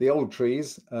 the old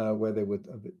trees where they were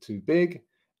a bit too big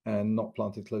and not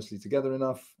planted closely together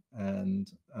enough.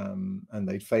 And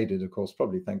they faded, of course,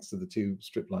 probably thanks to the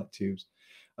strip light tubes.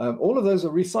 All of those are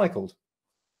recycled.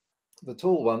 The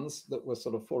tall ones that were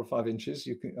sort of 4 or 5 inches,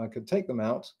 I could take them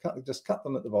out, just cut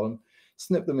them at the bottom,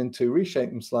 snip them in two,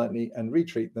 reshape them slightly, and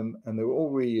retreat them. And they were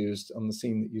all reused on the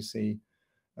scene that you see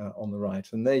on the right.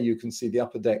 And there you can see the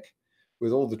upper deck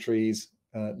with all the trees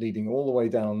leading all the way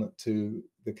down to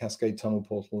the Cascade Tunnel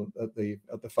portal at the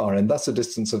far end. That's a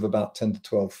distance of about 10 to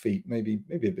 12 feet, maybe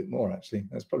a bit more actually.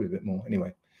 That's probably a bit more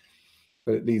anyway.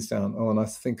 But it leads down. Oh, and I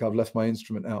think I've left my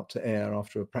instrument out to air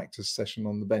after a practice session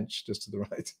on the bench just to the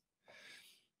right.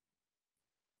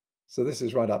 So this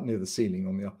is right up near the ceiling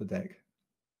on the upper deck.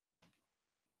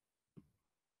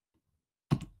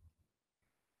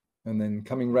 And then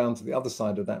coming round to the other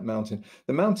side of that mountain.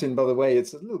 The mountain, by the way,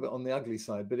 it's a little bit on the ugly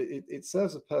side, but it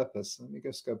serves a purpose. Let me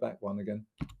just go back one again.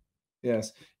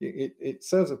 Yes, it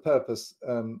serves a purpose.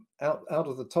 Out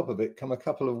of the top of it come a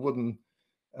couple of wooden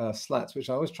slats, which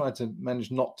I always try to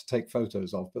manage not to take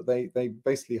photos of, but they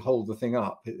basically hold the thing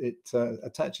up. It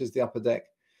attaches the upper deck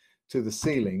to the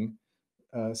ceiling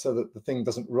so that the thing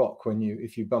doesn't rock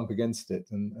if you bump against it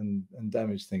and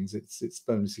damage things. It's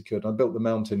firmly secured. I built the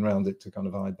mountain around it to kind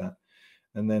of hide that.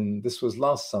 And then this was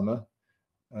last summer,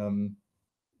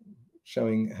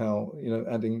 showing how, you know,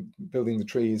 building the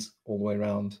trees all the way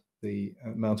around the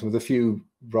mountain with a few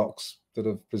rocks that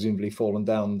have presumably fallen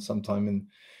down sometime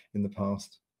in the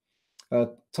past.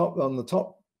 On the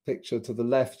top picture to the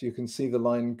left, you can see the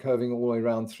line curving all the way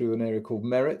around through an area called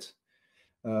Merritt,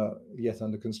 yet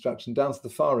under construction, down to the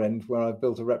far end where I've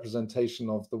built a representation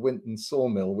of the Winton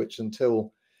sawmill, which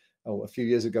until a few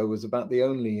years ago was about the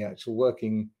only actual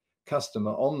working customer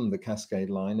on the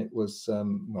Cascade line. It was, a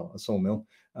sawmill.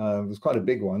 It was quite a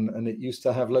big one, and it used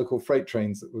to have local freight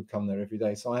trains that would come there every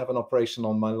day. So I have an operation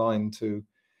on my line to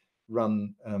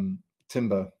run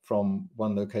timber from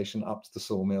one location up to the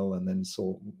sawmill, and then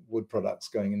saw wood products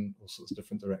going in all sorts of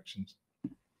different directions.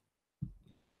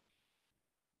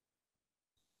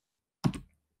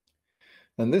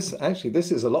 And this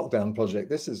is a lockdown project.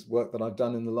 This is work that I've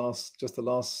done in the last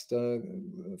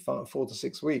 4 to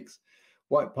 6 weeks.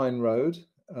 White Pine Road,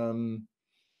 again,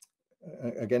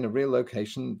 a real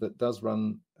location that does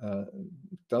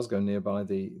go nearby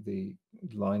the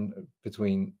line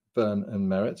between Burn and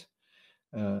Merritt.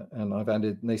 And I've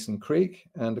added Nason Creek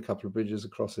and a couple of bridges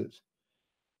across it.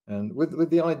 And with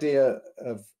the idea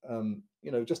of,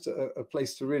 just a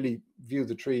place to really view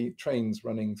the trains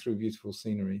running through beautiful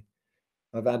scenery.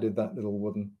 I've added that little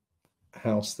wooden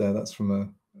house there. That's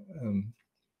from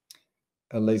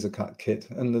a laser cut kit.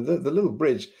 And the little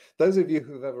bridge, those of you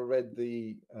who've ever read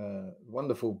the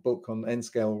wonderful book on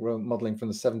N-scale modeling from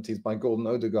the 70s by Gordon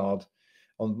Odegaard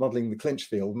on modeling the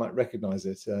Clinchfield might recognize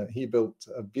it. He built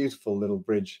a beautiful little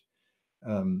bridge,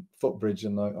 footbridge,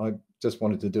 and I just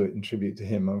wanted to do it in tribute to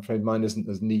him. I'm afraid mine isn't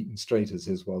as neat and straight as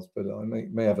his was, but I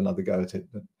may have another go at it.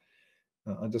 But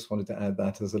I just wanted to add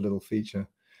that as a little feature.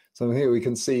 So here we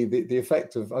can see the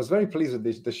effect of, I was very pleased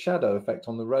with the shadow effect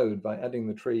on the road by adding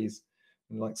the trees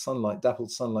and like sunlight, dappled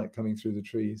sunlight coming through the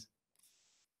trees.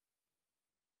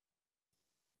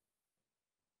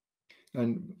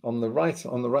 And on the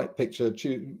right picture,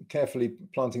 carefully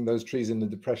planting those trees in the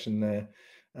depression there.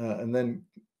 And then,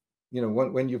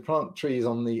 when you plant trees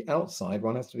on the outside,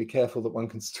 one has to be careful that one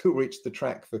can still reach the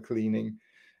track for cleaning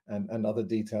and other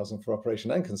details and for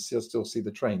operation, and can still see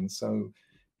the trains. So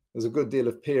there's a good deal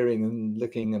of peering and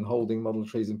looking and holding model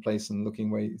trees in place and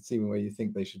seeing where you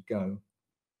think they should go.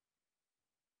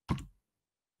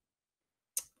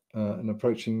 And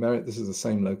approaching Merritt, this is the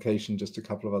same location, just a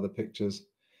couple of other pictures.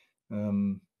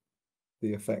 The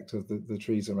effect of the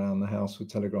trees around the house with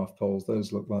telegraph poles,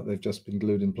 those look like they've just been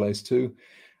glued in place too.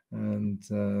 And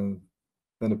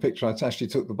then a picture, I actually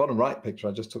took the bottom right picture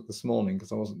I just took this morning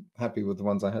because I wasn't happy with the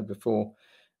ones I had before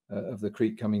of the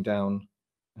creek coming down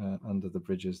under the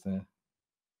bridges there.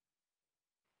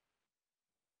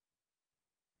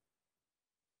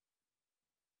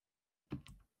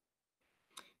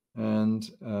 And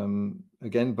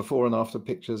again, before and after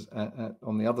pictures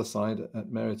on the other side at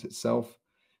Merritt itself.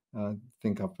 I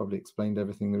think I've probably explained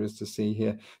everything there is to see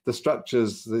here. The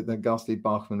structures, the ghastly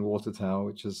Bachman water tower,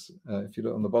 which is, if you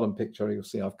look on the bottom picture, you'll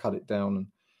see I've cut it down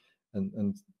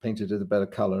and painted it a better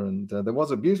color. And there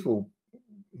was a beautiful,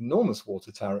 enormous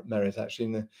water tower at Merritt, actually,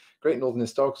 in the Great Northern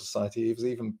Historical Society. It was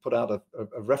even put out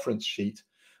a reference sheet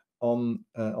on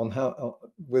how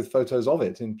with photos of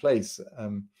it in place.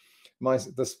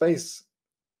 The space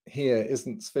here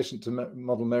isn't sufficient to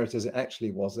model Merit as it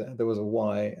actually was. There was a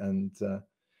Y, and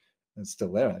it's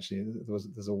still there actually.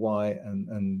 There's a Y,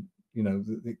 and you know,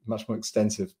 much more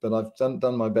extensive. But I've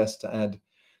done my best to add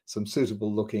some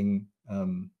suitable looking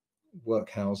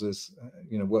workhouses,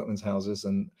 you know, workmen's houses,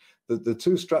 and the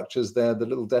two structures there, the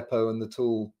little depot and the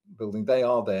tool building, they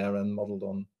are there and modelled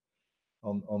on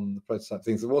the prototype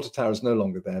things. The water tower is no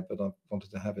longer there, but I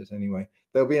wanted to have it anyway.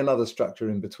 There'll be another structure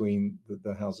in between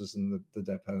the houses and the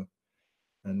depot.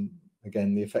 And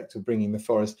again, the effect of bringing the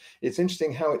forest. It's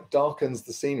interesting how it darkens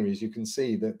the scenery. As you can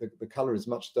see, the color is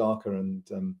much darker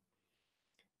and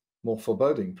more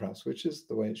foreboding, perhaps, which is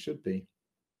the way it should be.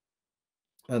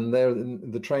 And there,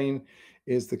 the train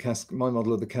is my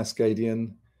model of the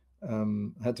Cascadian.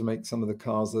 I had to make some of the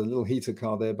cars, the little heater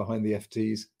car there behind the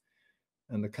FTs,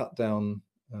 and a cut down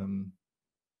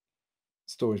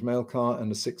storage mail car,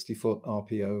 and a 60-foot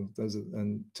RPO.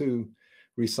 And two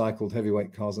recycled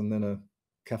heavyweight cars, and then a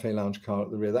cafe lounge car at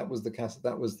the rear. That was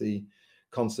the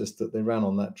consist that they ran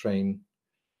on that train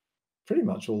pretty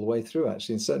much all the way through,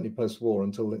 actually, and certainly post-war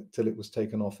until it was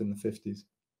taken off in the 50s.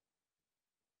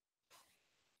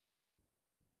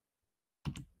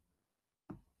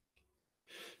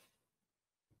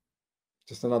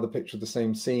 Just another picture of the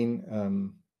same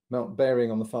scene. Mount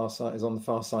Baring on the far side is on the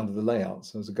far side of the layout.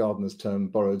 So as a gardener's term,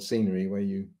 borrowed scenery, where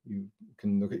you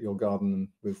can look at your garden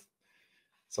with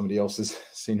somebody else's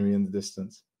scenery in the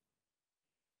distance.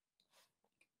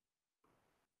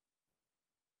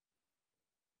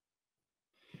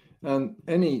 And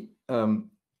any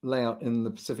layout in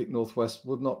the Pacific Northwest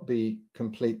would not be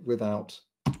complete without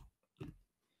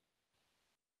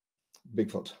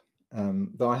Bigfoot.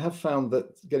 Though I have found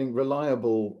that getting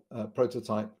reliable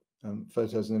prototype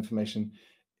photos and information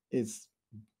is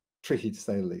tricky, to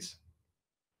say the least.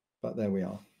 But there we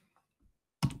are.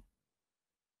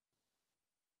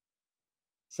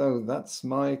 So that's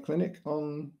my clinic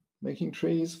on making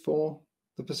trees for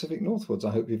the Pacific Northwoods.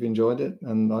 I hope you've enjoyed it,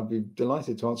 and I'd be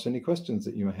delighted to answer any questions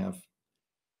that you may have.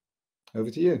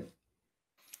 Over to you.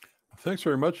 Thanks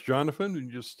very much, Johnathan.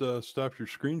 You just stopped your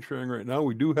screen sharing right now.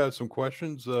 We do have some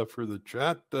questions for the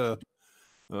chat.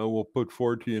 We'll put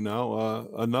forward to you now.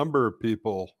 A number of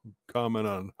people comment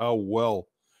on how well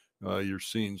your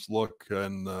scenes look,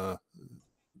 and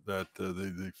that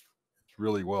it's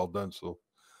really well done. So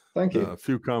thank you. A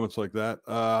few comments like that.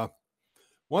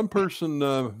 One person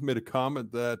made a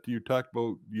comment that you talked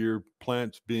about your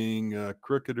plants being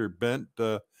crooked or bent.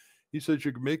 He says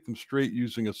you can make them straight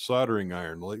using a soldering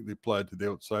iron, lightly applied to the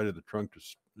outside of the trunk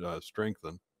to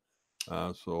strengthen.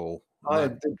 So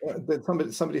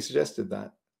somebody suggested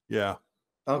that. Yeah.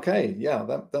 Okay.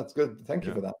 Yeah, that's good. Thank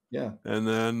you for that. Yeah. And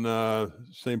then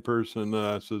same person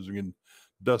says you can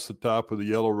dust the top with a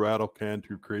yellow rattle can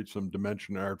to create some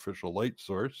dimension artificial light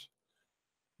source.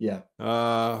 Yeah.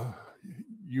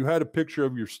 You had a picture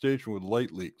of your station with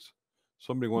light leaks.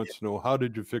 Somebody wants to know, how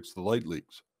did you fix the light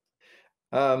leaks?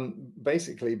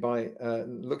 Basically by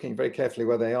looking very carefully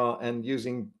where they are and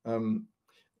using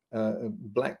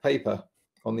black paper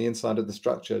on the inside of the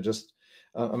structure. Just,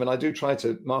 I mean, I do try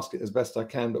to mask it as best I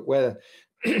can, but where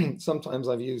sometimes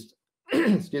I've used,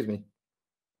 excuse me,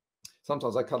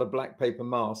 sometimes I cut a black paper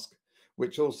mask,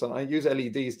 which also, I use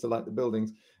LEDs to light the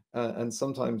buildings. And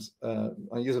sometimes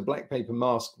I use a black paper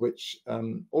mask, which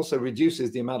also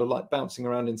reduces the amount of light bouncing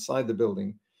around inside the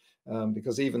building.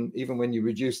 Because even when you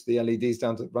reduce the LEDs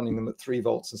down to running them at 3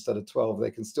 volts instead of 12,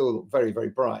 they can still look very, very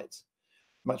bright,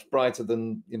 much brighter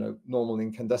than, you know, normal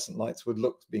incandescent lights would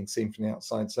look being seen from the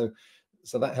outside.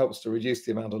 So that helps to reduce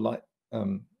the amount of light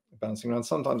bouncing around.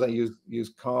 Sometimes I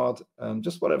use card,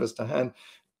 just whatever's to hand.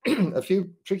 A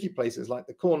few tricky places like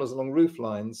the corners along roof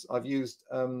lines, I've used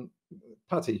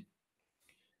putty,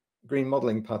 green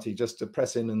modeling putty, just to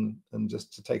press in and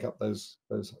just to take up those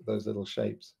little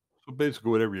shapes. So basically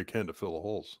whatever you can to fill the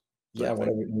holes. Yeah,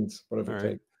 whatever it needs, whatever it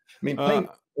takes. I mean, paint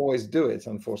always do it,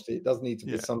 unfortunately. It does need to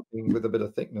be something with a bit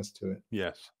of thickness to it.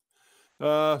 Yes.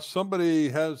 Somebody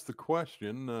has the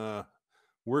question,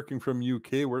 working from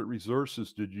UK, what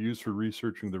resources did you use for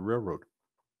researching the railroad?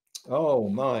 Oh,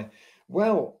 my.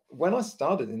 Well, when I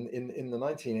started in the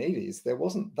 1980s, there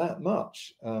wasn't that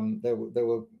much. There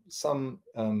were some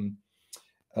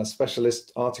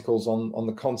specialist articles on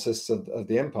the consists of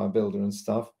the Empire Builder and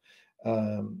stuff.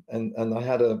 And I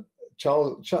had a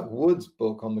Chuck Woods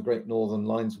book on the Great Northern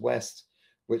Lines West,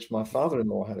 which my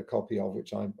father-in-law had a copy of,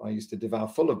 which I used to devour,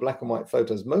 full of black and white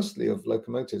photos, mostly of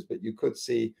locomotives, but you could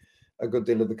see a good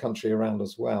deal of the country around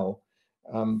as well.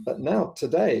 But now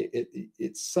today,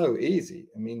 it's so easy.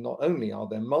 I mean, not only are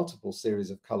there multiple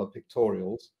series of color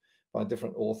pictorials by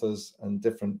different authors and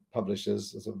different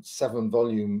publishers, there's a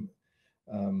 7-volume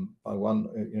by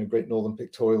one, Great Northern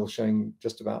Pictorial, showing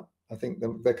just about, I think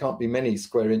there can't be many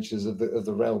square inches of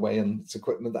the railway and its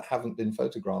equipment that haven't been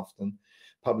photographed and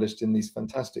published in these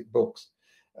fantastic books.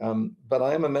 But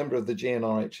I am a member of the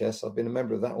GNRHS. I've been a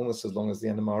member of that almost as long as the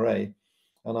NMRA.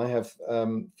 And I have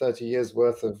 30 years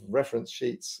worth of reference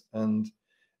sheets and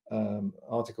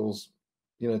articles,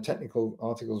 technical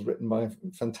articles written by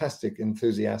fantastic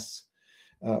enthusiasts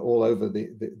all over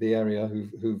the area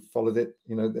who followed it.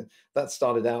 That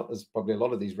started out, as probably a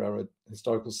lot of these railroad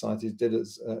historical societies did,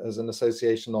 as an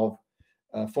association of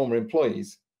former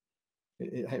employees.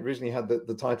 It originally had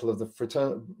the title of the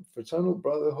Fraternal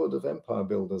Brotherhood of Empire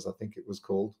Builders, I think it was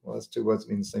called. Well, that's 2 words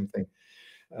that mean the same thing.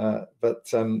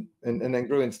 And then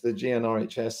grew into the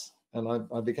GNRHS, and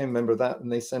I became a member of that,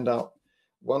 and they send out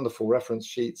wonderful reference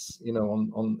sheets,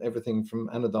 on everything from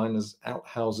Anodyna's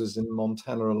outhouses in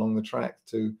Montana along the track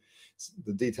to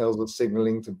the details of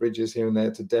signaling, to bridges here and there,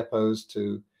 to depots,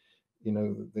 to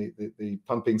the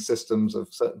pumping systems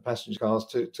of certain passenger cars,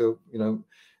 to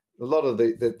a lot of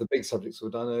the big subjects were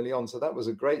done early on. So that was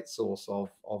a great source of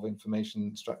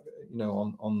information,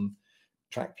 on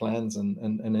track plans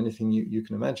and anything you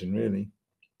can imagine, really.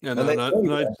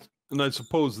 And I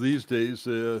suppose these days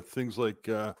things like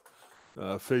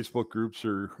Facebook groups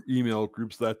or email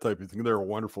groups, that type of thing, they're a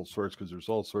wonderful source, because there's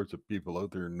all sorts of people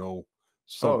out there who know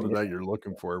something that you're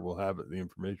looking for, will have the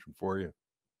information for you.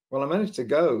 Well, I managed to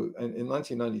go in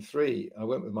 1993. I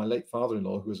went with my late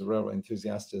father-in-law, who was a railroad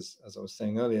enthusiast, as I was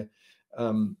saying earlier.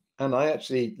 And I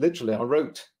actually, literally, I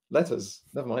wrote letters,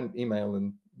 never mind email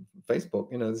and Facebook.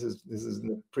 This is in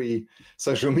the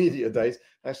pre-social media days.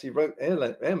 I actually wrote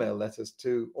airmail letters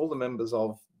to all the members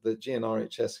of the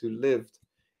GNRHS who lived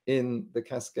in the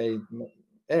Cascade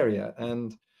area,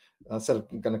 and I said,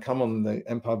 I'm going to come on the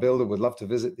Empire Builder, would love to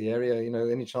visit the area,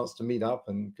 any chance to meet up,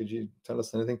 and could you tell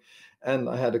us anything? And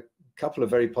I had a couple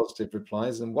of very positive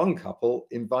replies, and one couple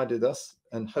invited us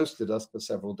and hosted us for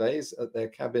several days at their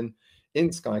cabin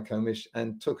in Skycomish,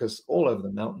 and took us all over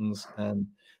the mountains, and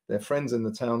their friends in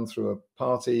the town threw a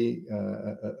party,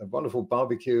 a wonderful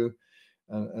barbecue,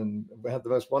 and we had the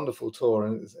most wonderful tour,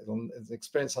 and it's an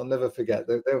experience I'll never forget.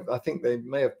 I think they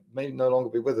may no longer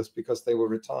be with us because they were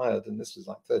retired, and this was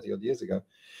like 30 odd years ago.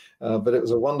 But it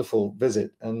was a wonderful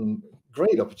visit and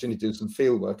great opportunity to do some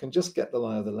field work and just get the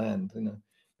lie of the land, And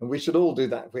we should all do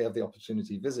that if we have the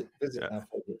opportunity. Visit our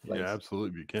favorite place. Yeah,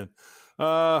 absolutely, you can.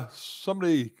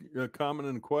 Somebody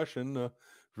commented in question.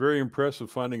 Very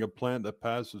impressive finding a plant that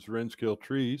passes Wren-scale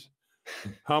trees.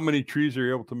 How many trees are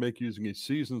you able to make using a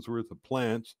season's worth of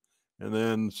plants? And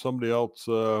then somebody else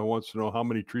wants to know, how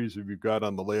many trees have you got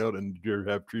on the layout, and did you ever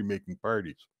have tree making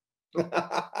parties?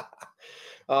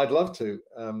 I'd love to.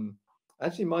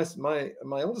 Actually,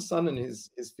 my oldest son and his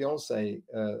fiance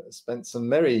spent some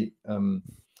merry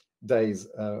days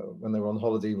when they were on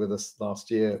holiday with us last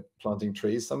year, planting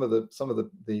trees. Some of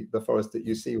the forest that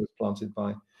you see was planted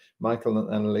by Michael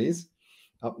and Annalise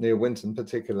up near Winton,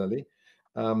 particularly.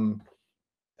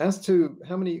 As to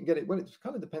how many you can get it, well, it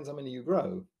kind of depends how many you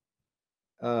grow.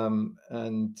 I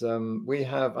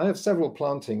have several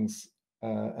plantings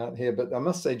out here, but I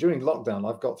must say during lockdown,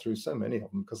 I've got through so many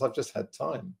of them because I've just had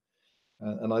time.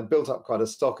 And I built up quite a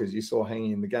stock, as you saw,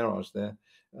 hanging in the garage there.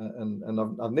 And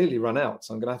I've nearly run out,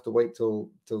 so I'm going to have to wait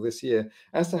till this year.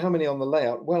 As to how many on the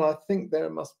layout, well, I think there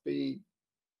must be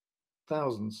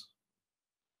thousands.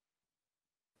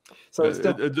 So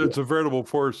it's a veritable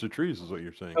forest of trees, is what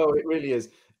you're saying. Oh, it really is.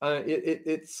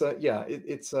 It's a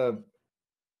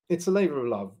labor of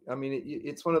love. I mean,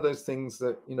 it's one of those things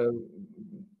that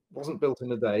wasn't built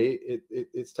in a day.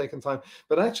 It's taken time.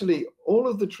 But actually, all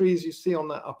of the trees you see on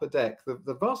that upper deck,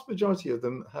 the vast majority of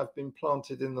them have been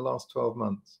planted in the last 12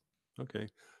 months. Okay.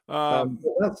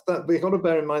 We've got to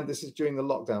bear in mind this is during the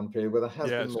lockdown period where there has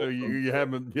been more. So you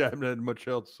haven't had much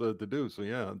else to do. So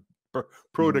yeah,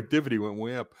 productivity went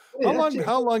way up.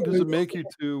 How long does it make you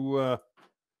to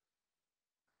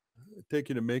take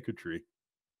you to make a tree?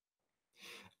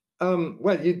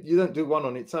 Well, you don't do one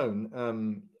on its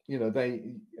own.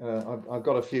 I've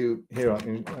got a few here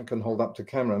I can hold up to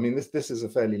camera. I mean, this is a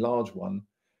fairly large one.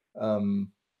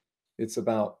 It's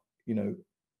about the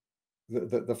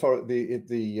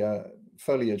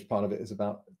foliage part of it is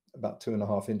about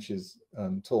 2.5 inches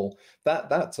tall.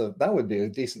 That would be a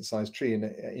decent sized tree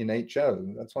in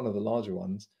HO. That's one of the larger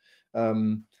ones.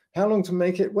 How long to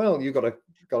make it? Well, you got to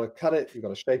cut it. You got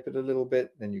to shape it a little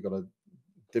bit. Then you got to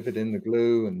dip it in the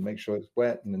glue and make sure it's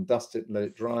wet, and then dust it, let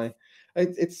it dry.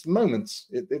 It's moments.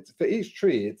 It's for each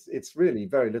tree. It's really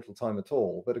very little time at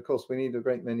all. But of course, we need a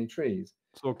great many trees.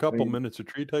 So a couple minutes a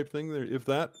tree type thing there, if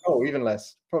that? Oh, even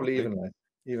less. Probably even less.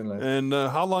 Even less. And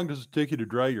how long does it take you to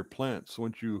dry your plants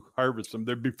once you harvest them?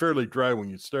 They'd be fairly dry when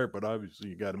you start, but obviously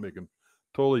you got to make them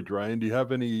totally dry. And do you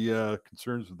have any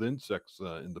concerns with insects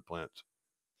in the plants?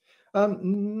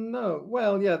 No.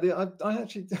 Well, yeah. I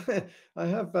actually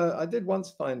I did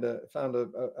once found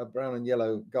a brown and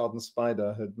yellow garden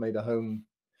spider had made a home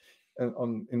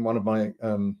in one of my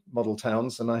model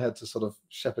towns, and I had to sort of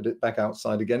shepherd it back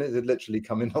outside again. It had literally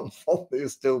come in on the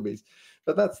Astilbes,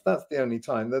 but that's the only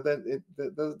time.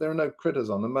 There are no critters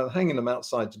on them. Hanging them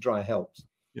outside to dry helps.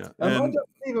 Yeah, and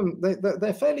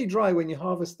they're fairly dry when you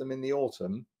harvest them in the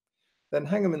autumn. Then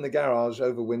hang them in the garage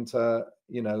over winter,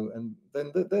 and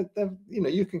then they're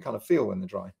you can kind of feel when they're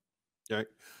dry. Okay.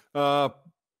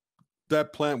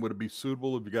 That plant, would it be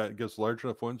suitable if you got large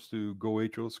enough ones to go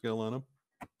HO scale on them?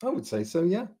 I would say so,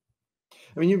 yeah.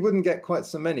 I mean, you wouldn't get quite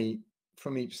so many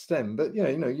from each stem, but yeah,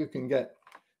 you can get.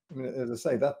 I mean, as I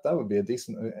say, that would be a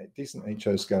decent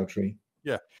HO scale tree.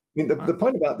 Yeah. I mean, the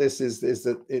point about this is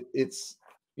that it's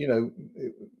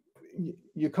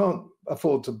you can't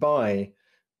afford to buy.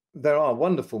 There are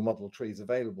wonderful model trees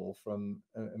available from,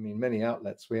 many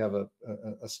outlets. We have a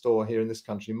store here in this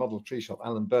country, Model Tree Shop.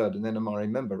 Alan Bird, an NMRA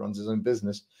member, runs his own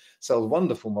business, sells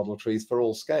wonderful model trees for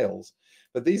all scales.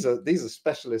 But these are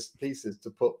specialist pieces to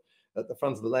put at the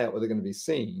front of the layout where they're going to be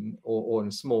seen, or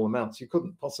in small amounts. You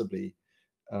couldn't possibly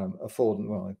afford,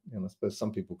 well, I suppose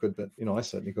some people could, but I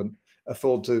certainly couldn't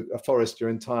afford to forest your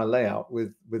entire layout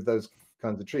with those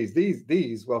kinds of trees.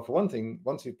 These, well, for one thing,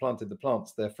 once you've planted the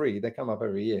plants, they're free. They come up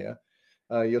every year.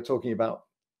 You're talking about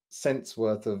cents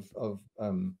worth of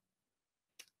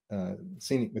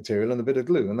scenic material and a bit of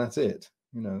glue, and that's it.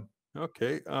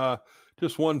 Okay.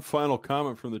 Just one final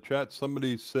comment from the chat.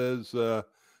 Somebody says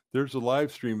there's a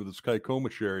live stream of the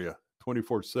Skycomish area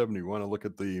 24/7. You want to look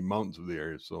at the mountains of the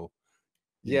area, so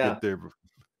you get there.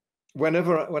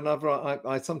 Whenever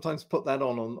I sometimes put that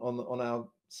on our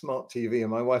smart TV,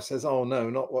 and my wife says, "Oh no,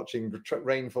 not watching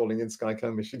rain falling in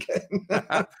Skycomish again."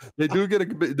 They do get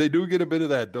a bit of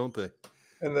that, don't they?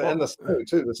 And the snow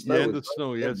too. The snow. Yeah, and the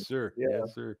snow. Yes, sir. Yeah.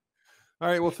 Yes, sir. All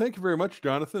right. Well, thank you very much,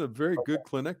 Johnathan. A very good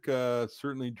clinic.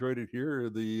 Certainly enjoyed it here.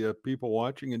 The people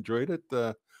watching enjoyed it.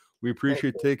 We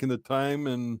appreciate taking the time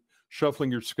and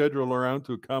shuffling your schedule around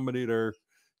to accommodate our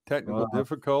technical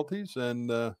difficulties.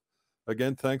 And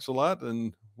again, thanks a lot.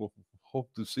 And we'll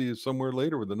hope to see you somewhere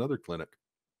later with another clinic.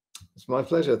 It's my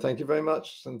pleasure. Thank you very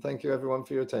much. And thank you, everyone,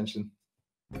 for your attention.